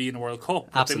deserve to be in a World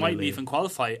Cup. But they might even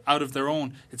qualify out of their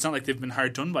own. It's not like they've been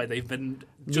hard done by. They've been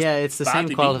it's the same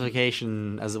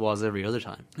qualification as it was every other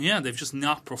time. Yeah, they've just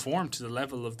not performed to the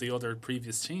level of the other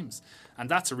previous teams. And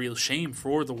that's a real shame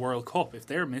for the World Cup. If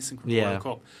they're missing from the World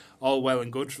Cup, all well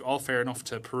and good, all fair enough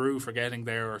to Peru for getting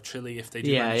there or Chile if they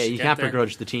do manage to you get can't there.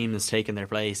 begrudge the team that's taken their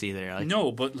place either.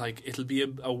 No, but it'll be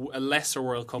a lesser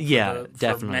World Cup for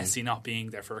Messi not being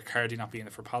there, for Icardi not being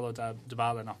there, for Paulo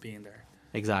Dybala not being there.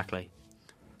 Exactly.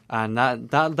 And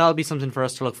that'll be something for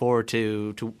us to look forward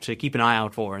to keep an eye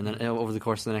out for, and then over the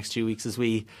course of the next 2 weeks as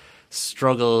we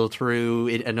struggle through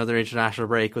another international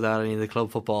break without any of the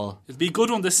club football. It'll be a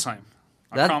good one this time.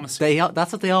 I promise you.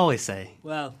 That's what they always say.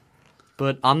 Well,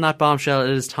 but on that bombshell, it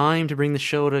is time to bring the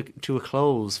show to a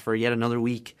close for yet another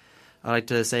week. I'd like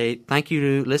to say thank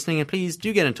you to listening, and please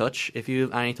do get in touch if you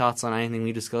have any thoughts on anything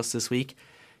we discussed this week.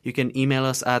 You can email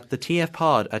us at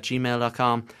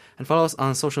thetfpod@gmail.com and follow us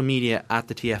on social media at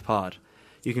thetfpod.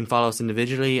 You can follow us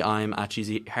individually. I'm at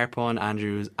Cheesy Harpon,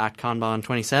 Andrew's at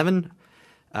Conbon27.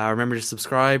 Remember to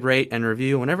subscribe, rate and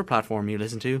review on whatever platform you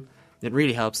listen to. It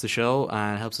really helps the show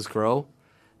and helps us grow.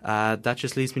 That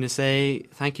just leads me to say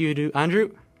thank you to Andrew.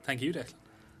 Thank you, Declan.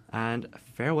 And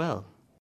farewell.